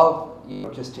love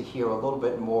just to hear a little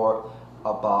bit more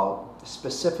about,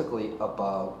 specifically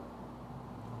about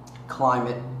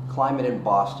climate in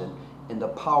Boston and the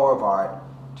power of art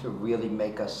to really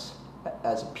make us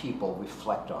as a people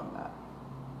reflect on that.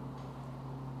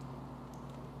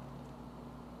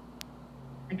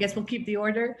 I guess we'll keep the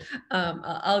order.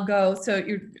 I'll go. So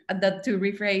to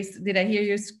rephrase, did I hear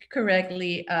you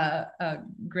correctly,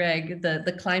 Greg?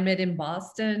 The climate in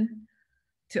Boston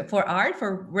for art,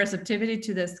 for receptivity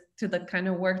to the kind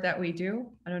of work that we do.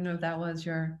 I don't know if that was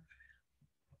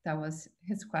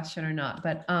his question or not,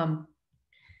 but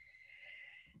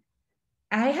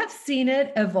I have seen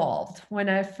it evolved. When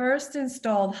I first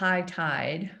installed High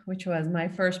Tide, which was my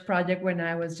first project, when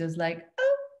I was just like,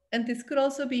 oh, and this could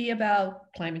also be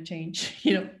about climate change,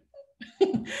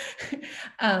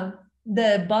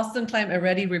 the Boston Climate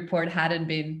Ready report hadn't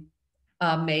been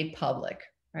made public,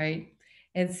 right?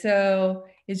 And so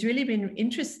it's really been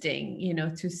interesting,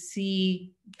 to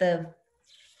see the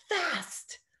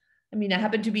vast, I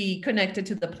happen to be connected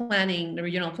to the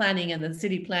regional planning and the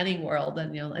city planning world,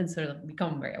 and sort of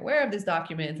become very aware of these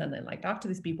documents and then talk to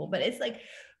these people. But it's like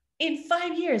in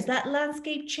 5 years, that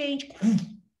landscape change,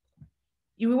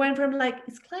 we went from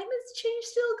is climate change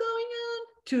still going on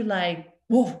to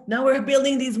whoa, now we're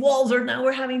building these walls, or now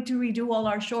we're having to redo all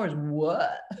our shores.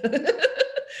 What?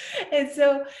 And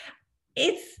so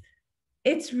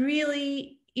it's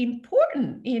really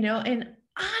important, and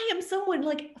I am someone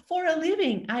for a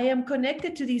living, I am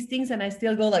connected to these things, and I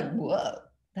still go whoa,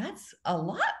 that's a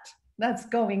lot that's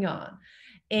going on.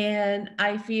 And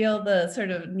I feel the sort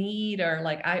of need, or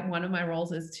one of my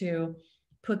roles is to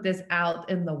put this out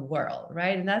in the world,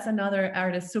 right? And that's another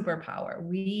artist superpower.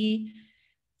 We,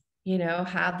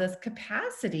 have this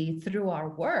capacity through our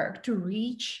work to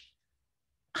reach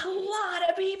a lot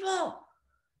of people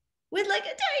with a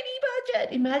tiny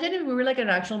budget. Imagine if we were an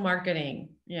actual marketing,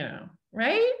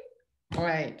 right?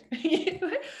 Right.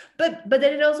 but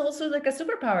then it was also a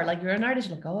superpower. You're an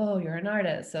artist, oh, you're an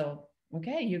artist. So,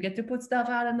 okay, you get to put stuff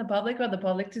out in the public for the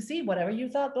public to see, whatever you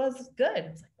thought was good.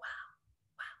 It's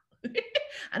wow.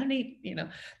 I don't need,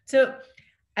 So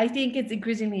I think it's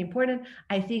increasingly important.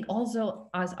 I think also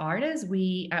as artists,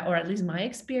 or at least my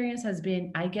experience has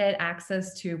been, I get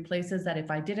access to places that if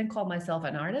I didn't call myself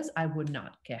an artist, I would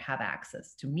not have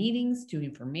access to meetings, to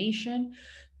information,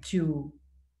 to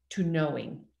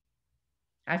knowing.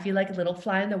 I feel like a little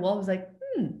fly in the wall. I was like,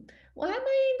 why am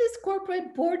I in this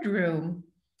corporate boardroom?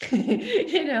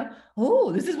 You know,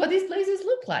 oh, this is what these places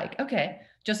look like. Okay,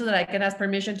 just so that I can ask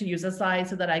permission to use a slide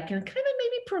so that I can kind of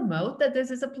maybe promote that this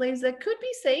is a place that could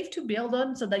be safe to build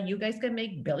on so that you guys can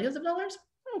make billions of dollars.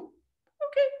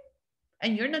 Okay.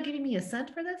 And you're not giving me a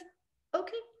cent for this?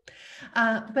 Okay.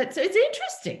 But so it's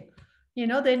interesting, you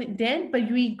know, but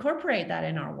you incorporate that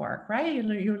in our work, right?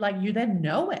 You're like, you then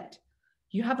know it.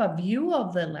 You have a view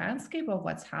of the landscape of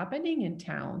what's happening in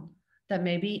town that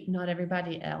maybe not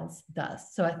everybody else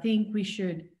does. So I think we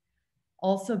should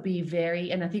also be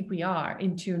very, and I think we are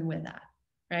in tune with that,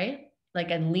 right? Like,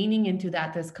 and leaning into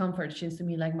that discomfort seems to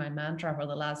me like my mantra for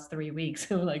the last 3 weeks.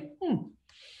 So like,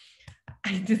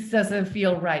 this doesn't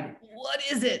feel right. What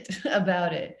is it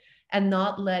about it? And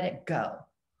not let it go,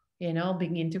 you know,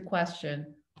 begin to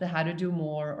question the how to do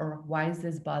more, or why is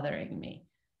this bothering me?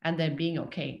 And then being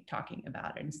okay talking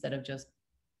about it instead of just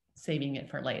saving it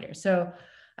for later. So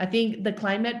I think the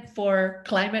climate for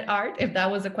climate art, if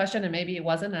that was a question, and maybe it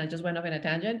wasn't, and I just went off in a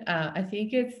tangent, I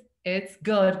think it's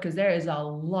good because there is a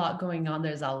lot going on.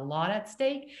 There's a lot at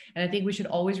stake. And I think we should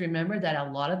always remember that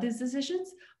a lot of these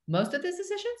decisions, most of these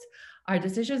decisions, are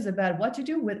decisions about what to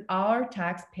do with our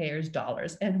taxpayers'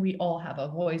 dollars. And we all have a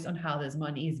voice on how this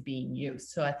money is being used.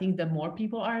 So I think the more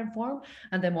people are informed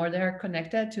and the more they're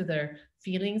connected to their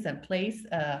feelings and place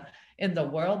in the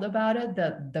world about it,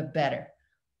 the better.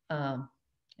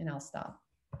 And I'll stop.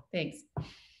 Thanks.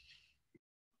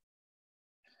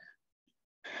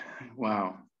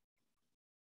 Wow.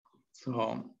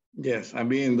 So yes, I've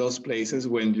been in those places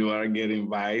when you are getting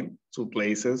invited to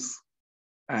places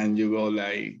and you go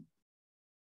like,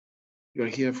 you're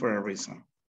here for a reason.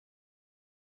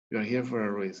 You're here for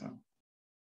a reason.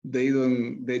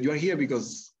 You are here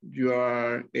because you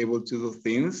are able to do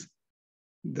things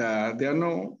that they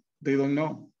don't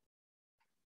know.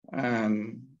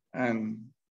 And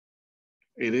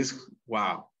it is,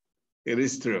 wow, it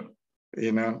is true,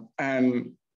 you know?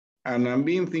 And I've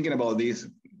been thinking about this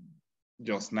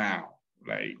just now.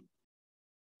 Like,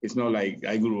 it's not like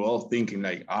I grew up thinking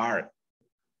like art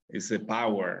is a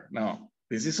power. No,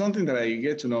 this is something that I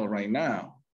get to know right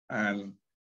now. And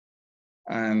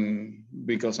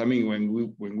because, I mean,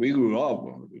 when we grew up,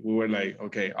 we were like,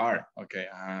 okay, art, okay,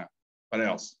 what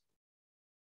else,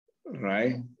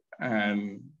 right?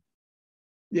 And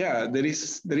yeah, there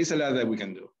is a lot that we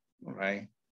can do, right?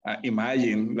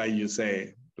 Imagine, like you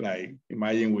say, like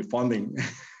imagine with funding,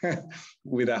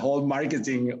 with a whole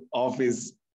marketing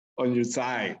office on your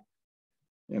side,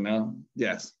 you know?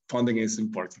 Yes, funding is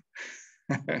important.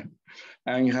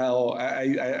 And how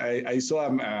I saw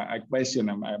a question,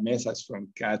 a message from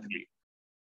Kathleen,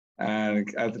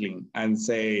 and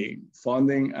say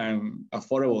funding and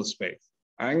affordable space.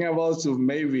 I'm about to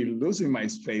maybe losing my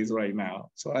space right now.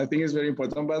 So I think it's very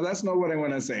important, but that's not what I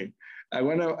want to say. I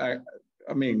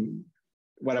mean,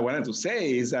 what I wanted to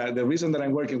say is that the reason that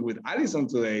I'm working with Allison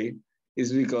today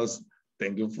is because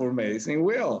thank you for Medicine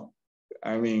Wheel.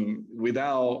 I mean,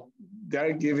 without,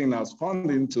 they're giving us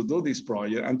funding to do this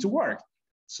project and to work.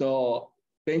 So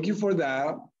thank you for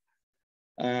that.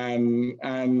 And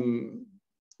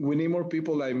we need more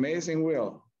people like Medicine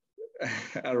Wheel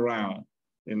around,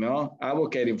 you know,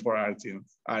 advocating for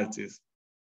artists,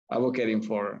 advocating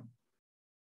for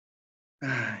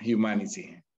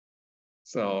humanity.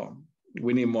 So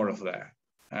we need more of that.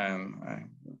 And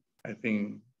I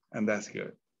think, and that's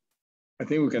good. I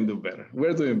think we can do better.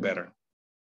 We're doing better.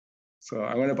 So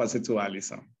I'm going to pass it to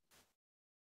Allison.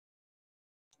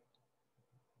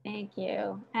 Thank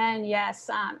you. And yes,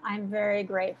 I'm very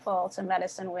grateful to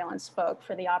Medicine Wheel and Spoke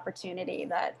for the opportunity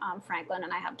that Franklin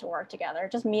and I have to work together.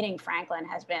 Just meeting Franklin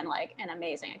has been like an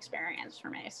amazing experience for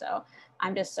me. So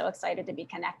I'm just so excited to be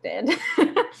connected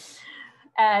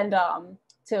and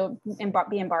to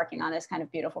be embarking on this kind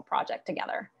of beautiful project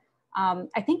together.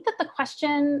 I think that the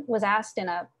question was asked in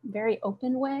a very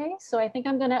open way. So I think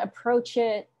I'm going to approach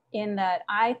it in that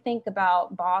I think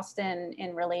about Boston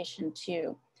in relation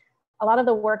to a lot of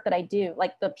the work that I do,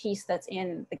 like the piece that's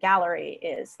in the gallery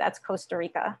that's Costa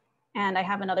Rica. And I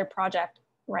have another project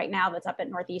right now that's up at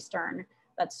Northeastern,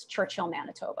 that's Churchill,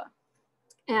 Manitoba.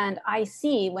 And I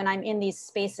see when I'm in these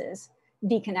spaces,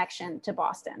 the connection to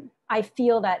Boston. I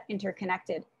feel that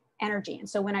interconnected energy. And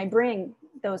so when I bring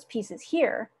those pieces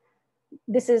here,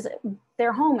 this is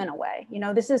their home in a way, you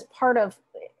know, this is part of,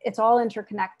 it's all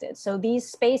interconnected. So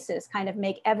these spaces kind of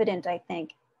make evident, I think,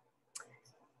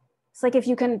 it's like if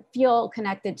you can feel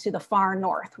connected to the far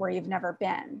north where you've never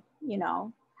been, you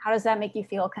know, how does that make you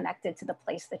feel connected to the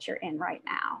place that you're in right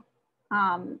now?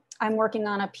 I'm working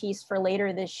on a piece for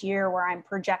later this year where I'm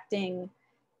projecting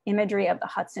imagery of the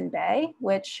Hudson Bay,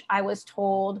 which I was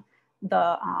told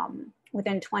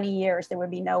within 20 years, there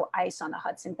would be no ice on the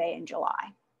Hudson Bay in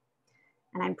July.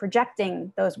 And I'm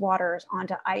projecting those waters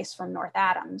onto ice from North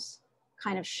Adams,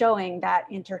 kind of showing that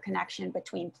interconnection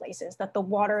between places, that the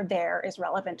water there is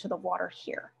relevant to the water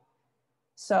here.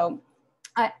 So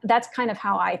that's kind of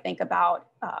how I think about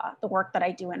the work that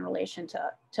I do in relation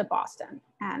to Boston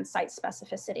and site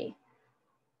specificity.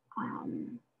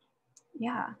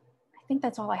 Yeah, I think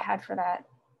that's all I had for that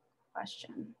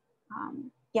question.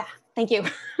 Yeah, thank you.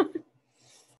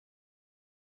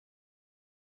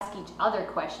 Ask each other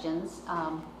questions.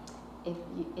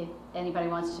 If anybody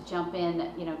wants to jump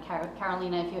in, you know,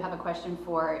 Carolina, if you have a question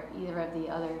for either of the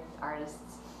other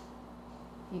artists,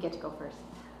 you get to go first.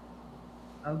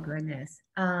 Oh goodness.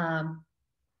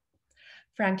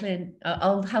 Franklin,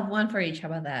 I'll have one for each. How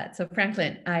about that? So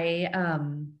Franklin, I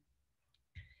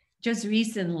just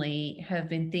recently have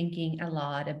been thinking a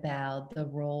lot about the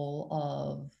role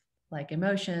of like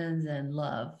emotions and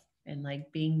love, and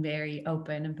like being very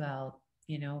open about,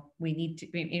 you know, we need to,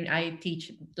 I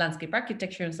teach landscape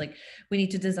architecture. It's like, we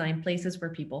need to design places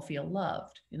where people feel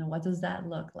loved. You know, what does that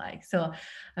look like? So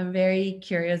I'm very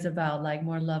curious about like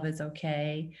more love is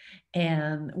okay.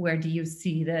 And where do you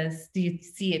see this? Do you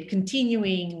see it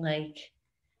continuing? Like,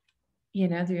 you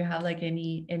know, do you have like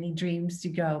any dreams to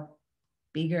go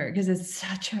bigger? Because it's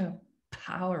such a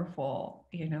powerful,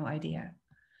 you know, idea.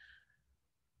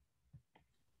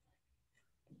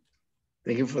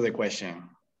 Thank you for the question.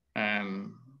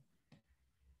 And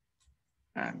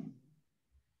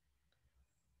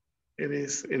it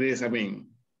is, I mean,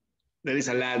 there is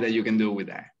a lot that you can do with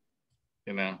that,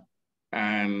 you know?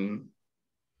 And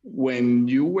when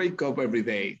you wake up every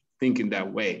day thinking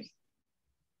that way,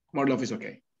 more love is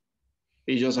okay.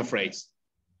 It's just a phrase,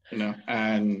 you know?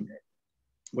 And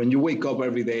when you wake up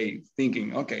every day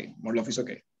thinking, okay, more love is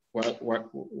okay. What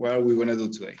are we gonna do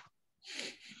today?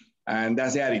 And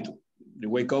that's the attitude. You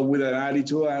wake up with an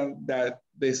attitude and that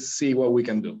they see what we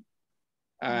can do.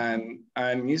 And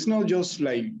it's not just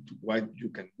like what you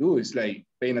can do, it's like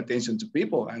paying attention to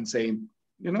people and saying,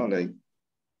 you know, like,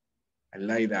 I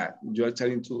like that. You're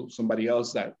telling to somebody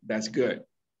else that that's good.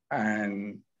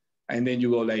 And then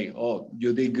you go like, oh,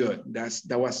 you did good.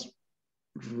 That was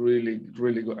really,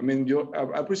 really good. I mean, you're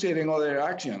appreciating other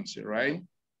actions, right?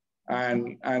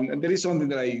 And there is something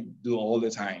that I do all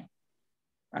the time.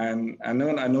 And I'm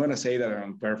not gonna say that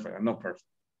I'm perfect. I'm not perfect,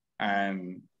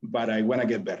 but I want to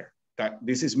get better. That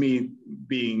this is me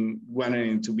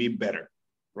wanting to be better,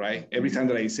 right? Every time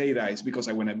that I say that, it's because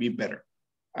I want to be better,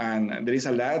 and there is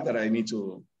a lot that I need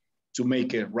to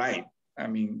make it right. I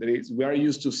mean, we are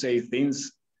used to say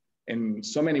things in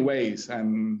so many ways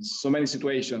and so many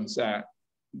situations that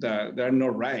are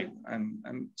not right,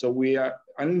 and so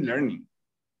I'm learning.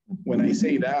 When I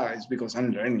say that, it's because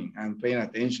I'm learning and paying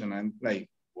attention and like,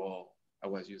 whoa, I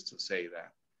was used to say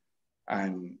that.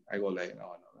 And I go like,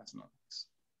 no, that's not nice.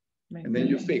 Right. And then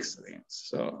you fix things.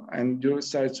 So, and you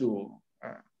start to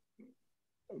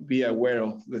be aware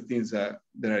of the things that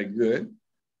are good.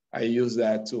 I use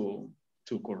that to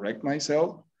correct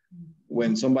myself.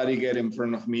 When somebody get in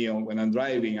front of me or when I'm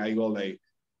driving, I go like,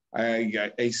 I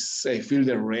feel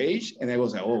the rage and I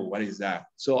was like, oh, what is that?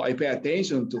 So I pay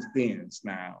attention to things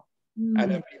now. And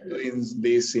I've been doing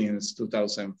this since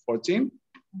 2014.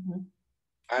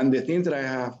 And the things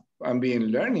that I'm being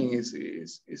learning is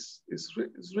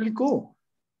really cool,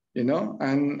 you know,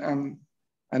 and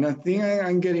I think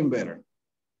I'm getting better.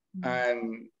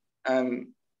 And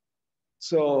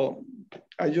so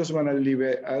I just want to leave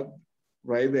it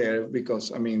right there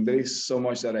because I mean, there is so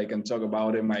much that I can talk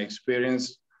about in my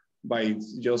experience by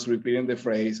just repeating the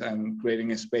phrase and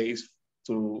creating a space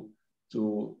to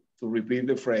repeat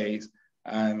the phrase,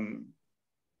 and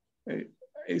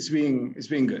it's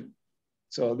been good.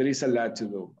 So there is a lot to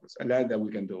do, a lot that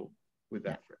we can do with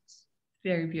that phrase.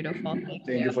 Very beautiful.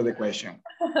 Thank you for the question.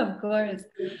 Of course.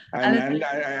 And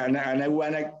I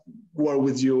want to work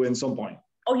with you in some point.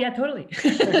 Oh yeah, totally.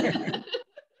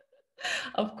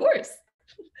 Of course.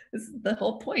 This is the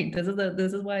whole point. This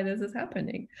is why this is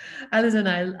happening. Allison,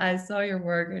 I saw your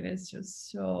work and it's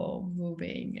just so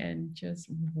moving and just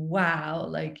wow.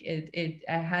 Like it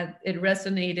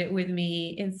resonated with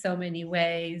me in so many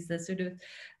ways. The sort of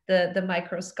the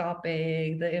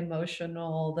microscopic, the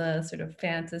emotional, the sort of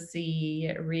fantasy,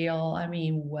 real. I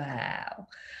mean, wow.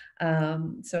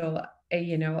 So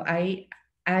you know, I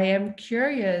am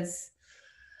curious,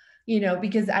 you know,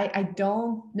 because I've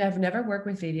never worked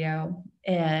with video,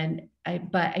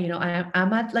 but you know,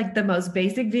 I'm at like the most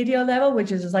basic video level,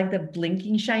 which is just like the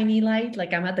blinking shiny light.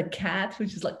 Like I'm at the cat,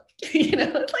 which is like, you know,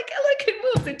 it's like, I like it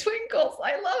the twinkles.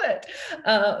 I love it.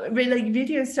 But like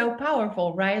video is so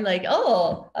powerful, right? Like,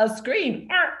 oh, a screen,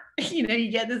 you know,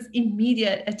 you get this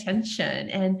immediate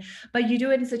attention, but you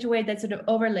do it in such a way that sort of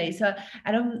overlays. So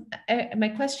my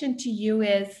question to you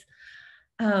is,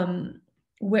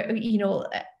 where, you know,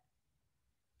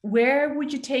 where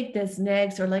would you take this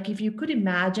next? Or like, if you could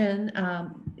imagine,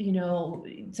 you know,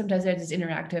 sometimes there's these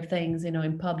interactive things, you know,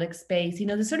 in public space, you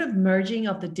know, the sort of merging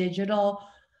of the digital,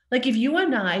 like if you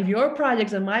and I, if your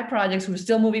projects and my projects who are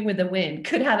still moving with the wind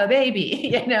could have a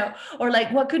baby, you know, or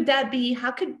like, what could that be?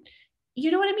 How could, you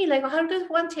know what I mean? Like, how does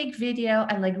one take video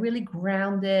and like really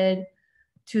ground it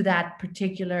to that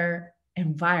particular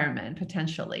environment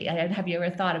potentially? Have you ever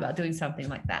thought about doing something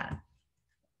like that?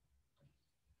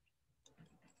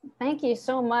 Thank you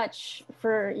so much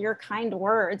for your kind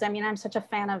words. I mean, I'm such a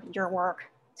fan of your work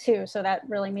too, so that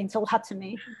really means a lot to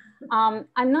me. I'm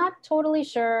not totally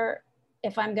sure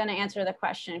if I'm going to answer the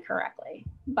question correctly,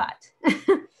 but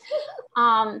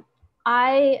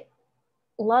I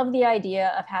love the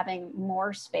idea of having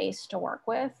more space to work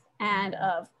with, and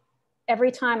of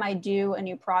every time I do a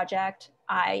new project,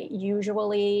 I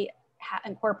usually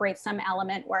incorporate some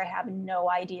element where I have no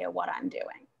idea what I'm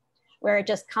doing, where it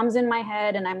just comes in my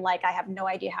head and I'm like, I have no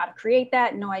idea how to create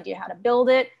that, no idea how to build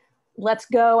it. Let's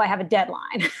go, I have a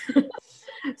deadline.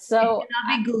 So it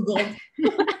cannot be Googled.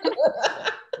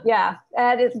 Yeah,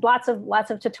 and it's lots of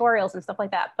tutorials and stuff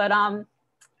like that. But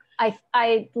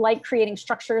I like creating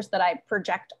structures that I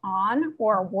project on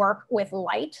or work with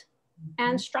light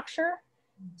and structure.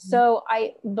 So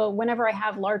whenever I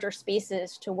have larger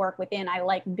spaces to work within, I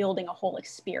like building a whole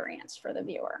experience for the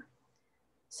viewer.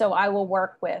 So I will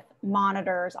work with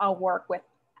monitors, I'll work with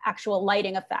actual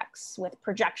lighting effects, with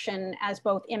projection as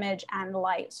both image and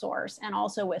light source, and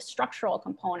also with structural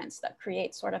components that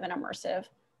create sort of an immersive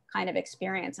kind of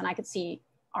experience. And I could see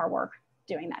our work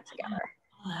doing that together.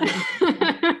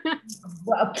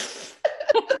 Wow.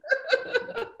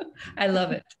 I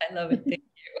love it. I love it. Thank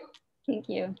you. Thank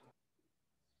you.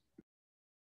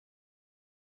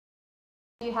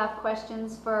 Do you have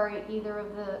questions for either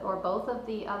of the, or both of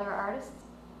the other artists?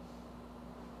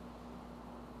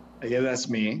 Yeah, that's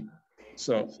me.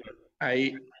 So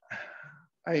I'm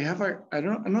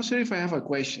not sure if I have a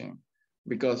question,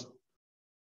 because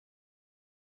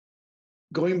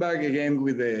going back again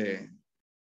with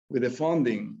the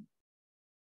funding,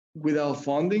 without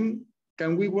funding,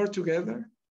 can we work together?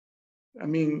 I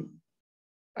mean,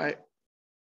 I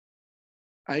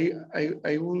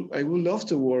would love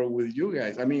to work with you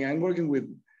guys. I mean, I'm working with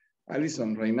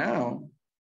Allison right now,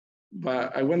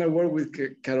 but I want to work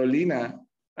with Carolina.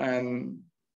 And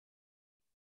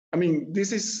I mean,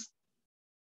 this is,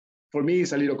 for me,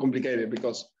 it's a little complicated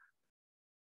because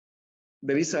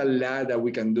there is a lot that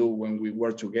we can do when we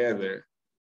work together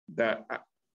that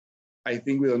I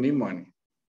think we don't need money.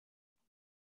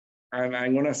 And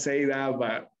I'm gonna say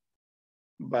that,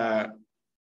 but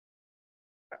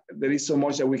there is so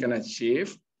much that we can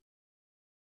achieve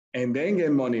and then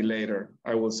get money later.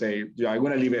 I will say, yeah, I'm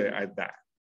gonna leave it at that,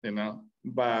 you know?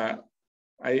 But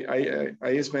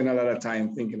I spend a lot of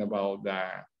time thinking about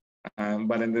that.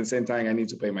 But at the same time, I need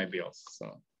to pay my bills.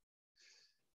 So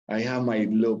I have my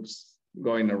loops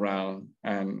going around,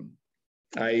 and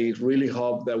I really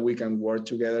hope that we can work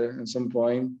together at some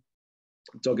point.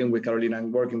 I'm talking with Carolina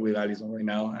and working with Allison right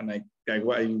now. And I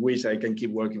wish I can keep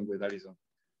working with Allison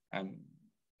and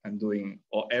doing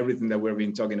everything that we've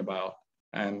been talking about.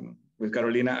 And with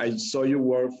Carolina, I saw your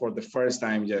work for the first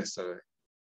time yesterday.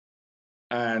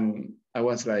 And I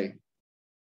was like,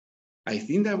 I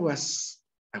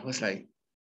was like,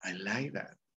 I like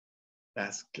that.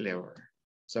 That's clever.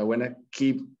 So I want to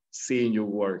keep seeing your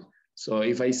work. So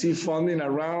if I see funding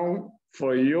around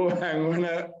for you, I'm going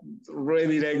to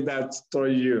redirect that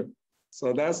toward you.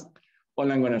 So that's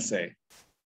all I'm going to say.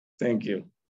 Thank you.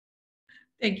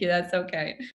 Thank you. That's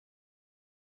okay.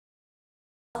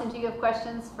 Do you have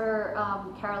questions for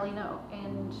Carolina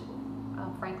and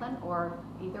Franklin, or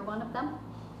either one of them?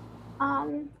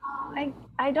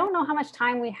 I don't know how much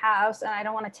time we have, so I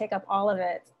don't want to take up all of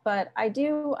it, but I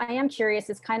am curious.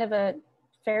 It's kind of a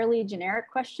fairly generic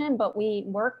question, but we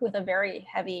work with a very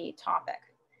heavy topic.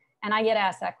 And I get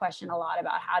asked that question a lot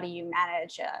about how do you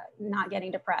manage not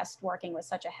getting depressed working with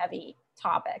such a heavy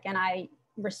topic. And I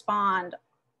respond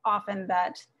often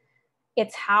that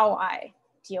it's how I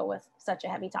deal with such a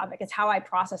heavy topic. It's how I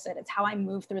process it. It's how I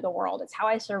move through the world. It's how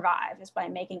I survive, is by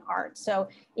making art. So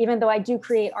even though I do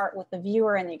create art with the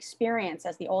viewer and the experience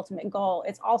as the ultimate goal,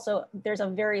 it's also, there's a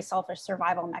very selfish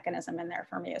survival mechanism in there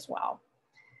for me as well.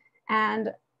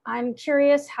 And I'm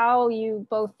curious how you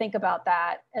both think about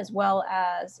that, as well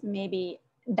as maybe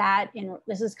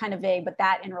this is kind of vague, but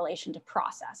that in relation to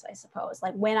process, I suppose,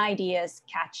 like when ideas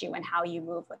catch you and how you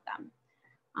move with them.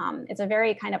 It's a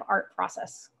very kind of art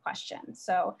process question.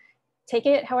 So take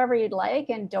it however you'd like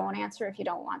and don't answer if you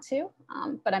don't want to,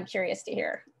 but I'm curious to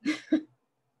hear.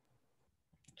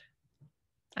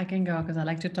 I can go because I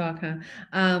like to talk.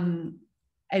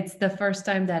 It's the first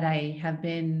time that I have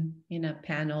been in a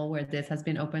panel where this has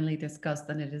been openly discussed,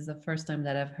 and it is the first time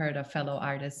that I've heard a fellow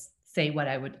artist say what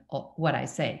I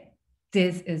say.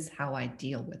 This is how I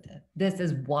deal with it. This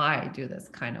is why I do this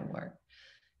kind of work,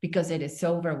 because it is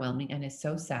so overwhelming and it's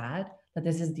so sad that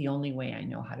this is the only way I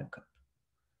know how to cope.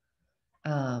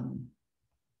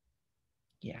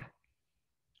 Yeah,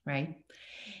 right.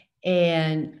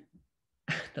 And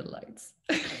the lights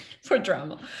for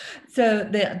drama. So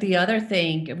the other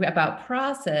thing about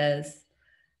process,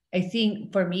 I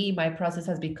think for me, my process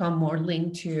has become more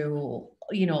linked to,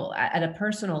 you know, at a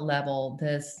personal level,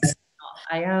 this,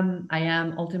 I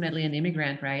am ultimately an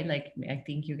immigrant, right? Like I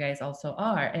think you guys also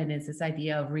are. And it's this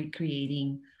idea of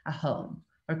recreating a home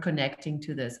or connecting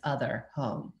to this other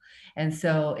home. And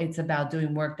so it's about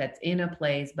doing work that's in a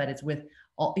place, but it's with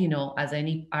all, you know, as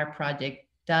any art project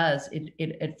does,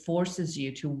 it forces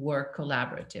you to work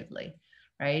collaboratively,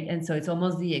 right? And so it's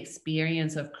almost the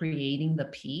experience of creating the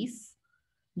piece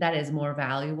that is more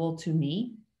valuable to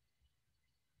me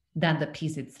than the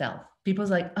piece itself. People's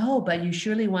like, oh, but you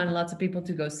surely want lots of people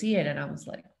to go see it. And I was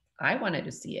like, I wanted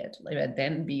to see it. But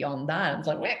then beyond that, I was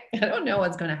like, wait, I don't know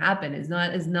what's going to happen. It's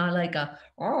not like I'm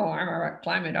a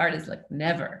climate artist, like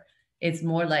never. It's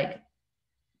more like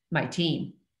my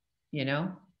team, you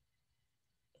know,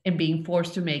 and being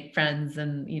forced to make friends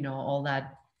and, you know, all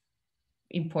that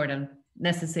important,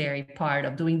 necessary part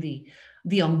of doing the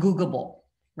ungoogleable,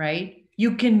 right?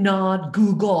 You cannot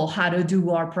Google how to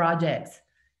do our projects.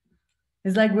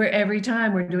 It's like every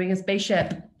time we're doing a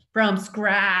spaceship from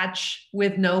scratch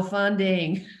with no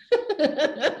funding.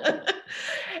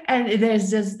 And there's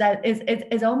just that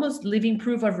it's almost living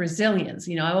proof of resilience.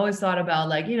 You know, I always thought about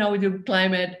like, you know, we do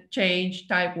climate change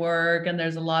type work and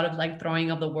there's a lot of like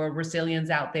throwing of the word resilience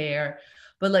out there.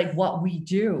 But like what we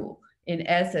do in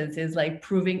essence is like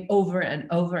proving over and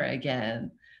over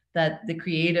again that the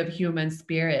creative human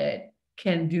spirit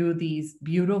can do these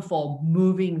beautiful,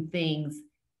 moving things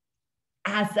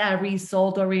as a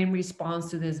result or in response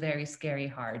to this very scary,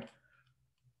 hard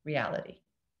reality.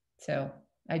 So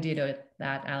I did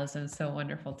that, Allison. It's so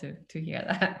wonderful to hear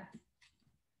that.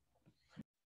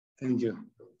 Thank you.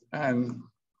 And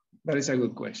that is a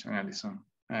good question, Allison.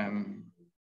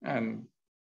 And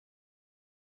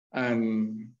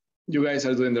you guys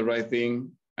are doing the right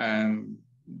thing, and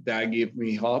that gives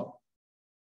me hope.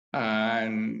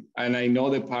 And I know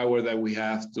the power that we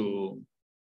have to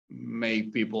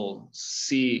make people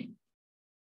see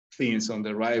things on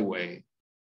the right way.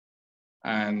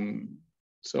 And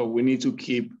so we need to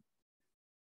keep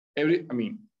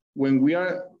when we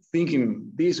are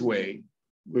thinking this way,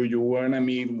 you want to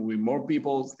meet with more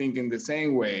people thinking the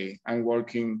same way and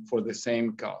working for the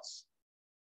same cause,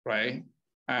 right?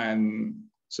 And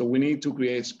so we need to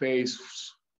create space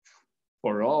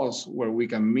for us where we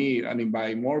can meet and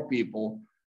invite more people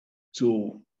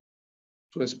to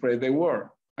spread the word.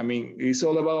 I mean, it's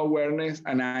all about awareness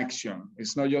and action.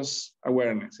 It's not just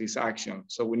awareness, it's action.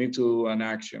 So we need to do an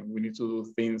action. We need to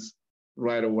do things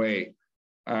right away.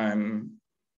 And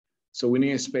so we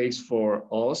need a space for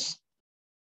us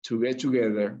to get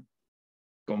together,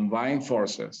 combine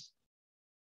forces,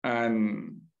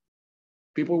 and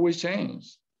people will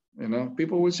change. You know,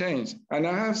 people will change. And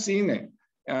I have seen it.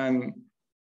 And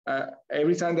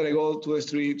every time that I go to the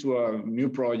street to a new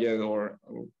project or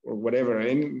whatever,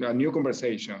 in a new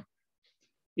conversation,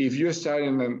 if you start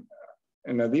in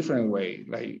a different way,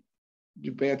 like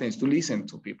you pay attention to listen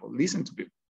to people,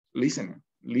 listening.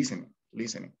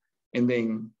 And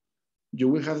then you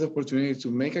will have the opportunity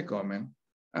to make a comment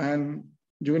and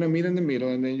you're gonna meet in the middle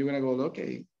and then you're gonna go,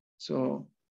 okay, so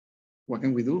what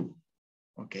can we do?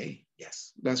 Okay,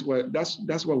 yes, that's what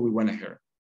we wanna hear.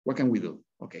 What can we do?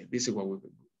 Okay, this is what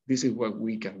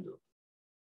we can do.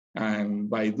 And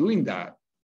by doing that,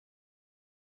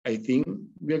 I think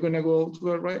we're gonna go to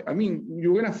the right. I mean,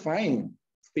 you're gonna find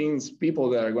people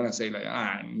that are gonna say like,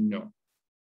 no.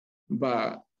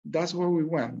 But that's what we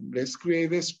want. Let's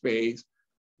create a space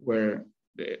where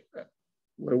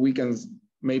we can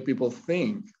make people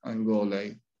think and go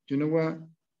like, you know what?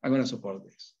 I'm gonna support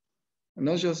this. And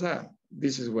not just that.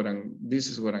 This is what I'm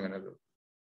gonna do.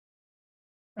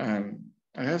 And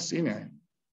I have seen it.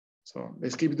 So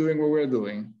let's keep doing what we're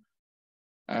doing.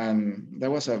 And that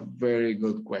was a very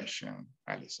good question,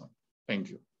 Allison. Thank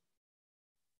you.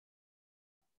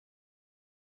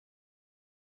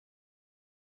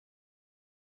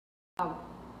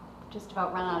 just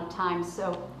about run out of time,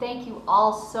 so thank you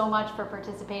all so much for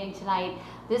participating tonight.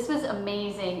 This was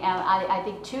amazing, and I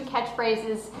think two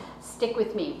catchphrases stick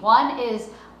with me. One is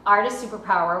artist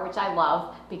superpower, which I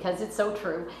love because it's so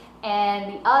true,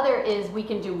 and the other is we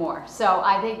can do more. So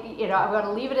I think, you know, I'm going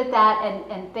to leave it at that,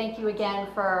 and thank you again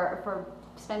for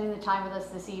spending the time with us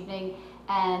this evening,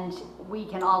 and we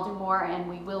can all do more, and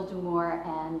we will do more,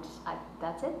 and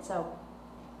that's it. So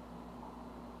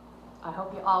I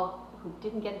hope you all who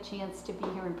didn't get a chance to be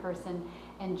here in person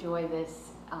enjoy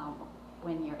this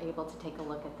when you're able to take a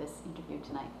look at this interview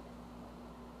tonight.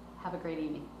 Have a great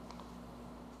evening.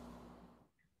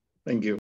 Thank you.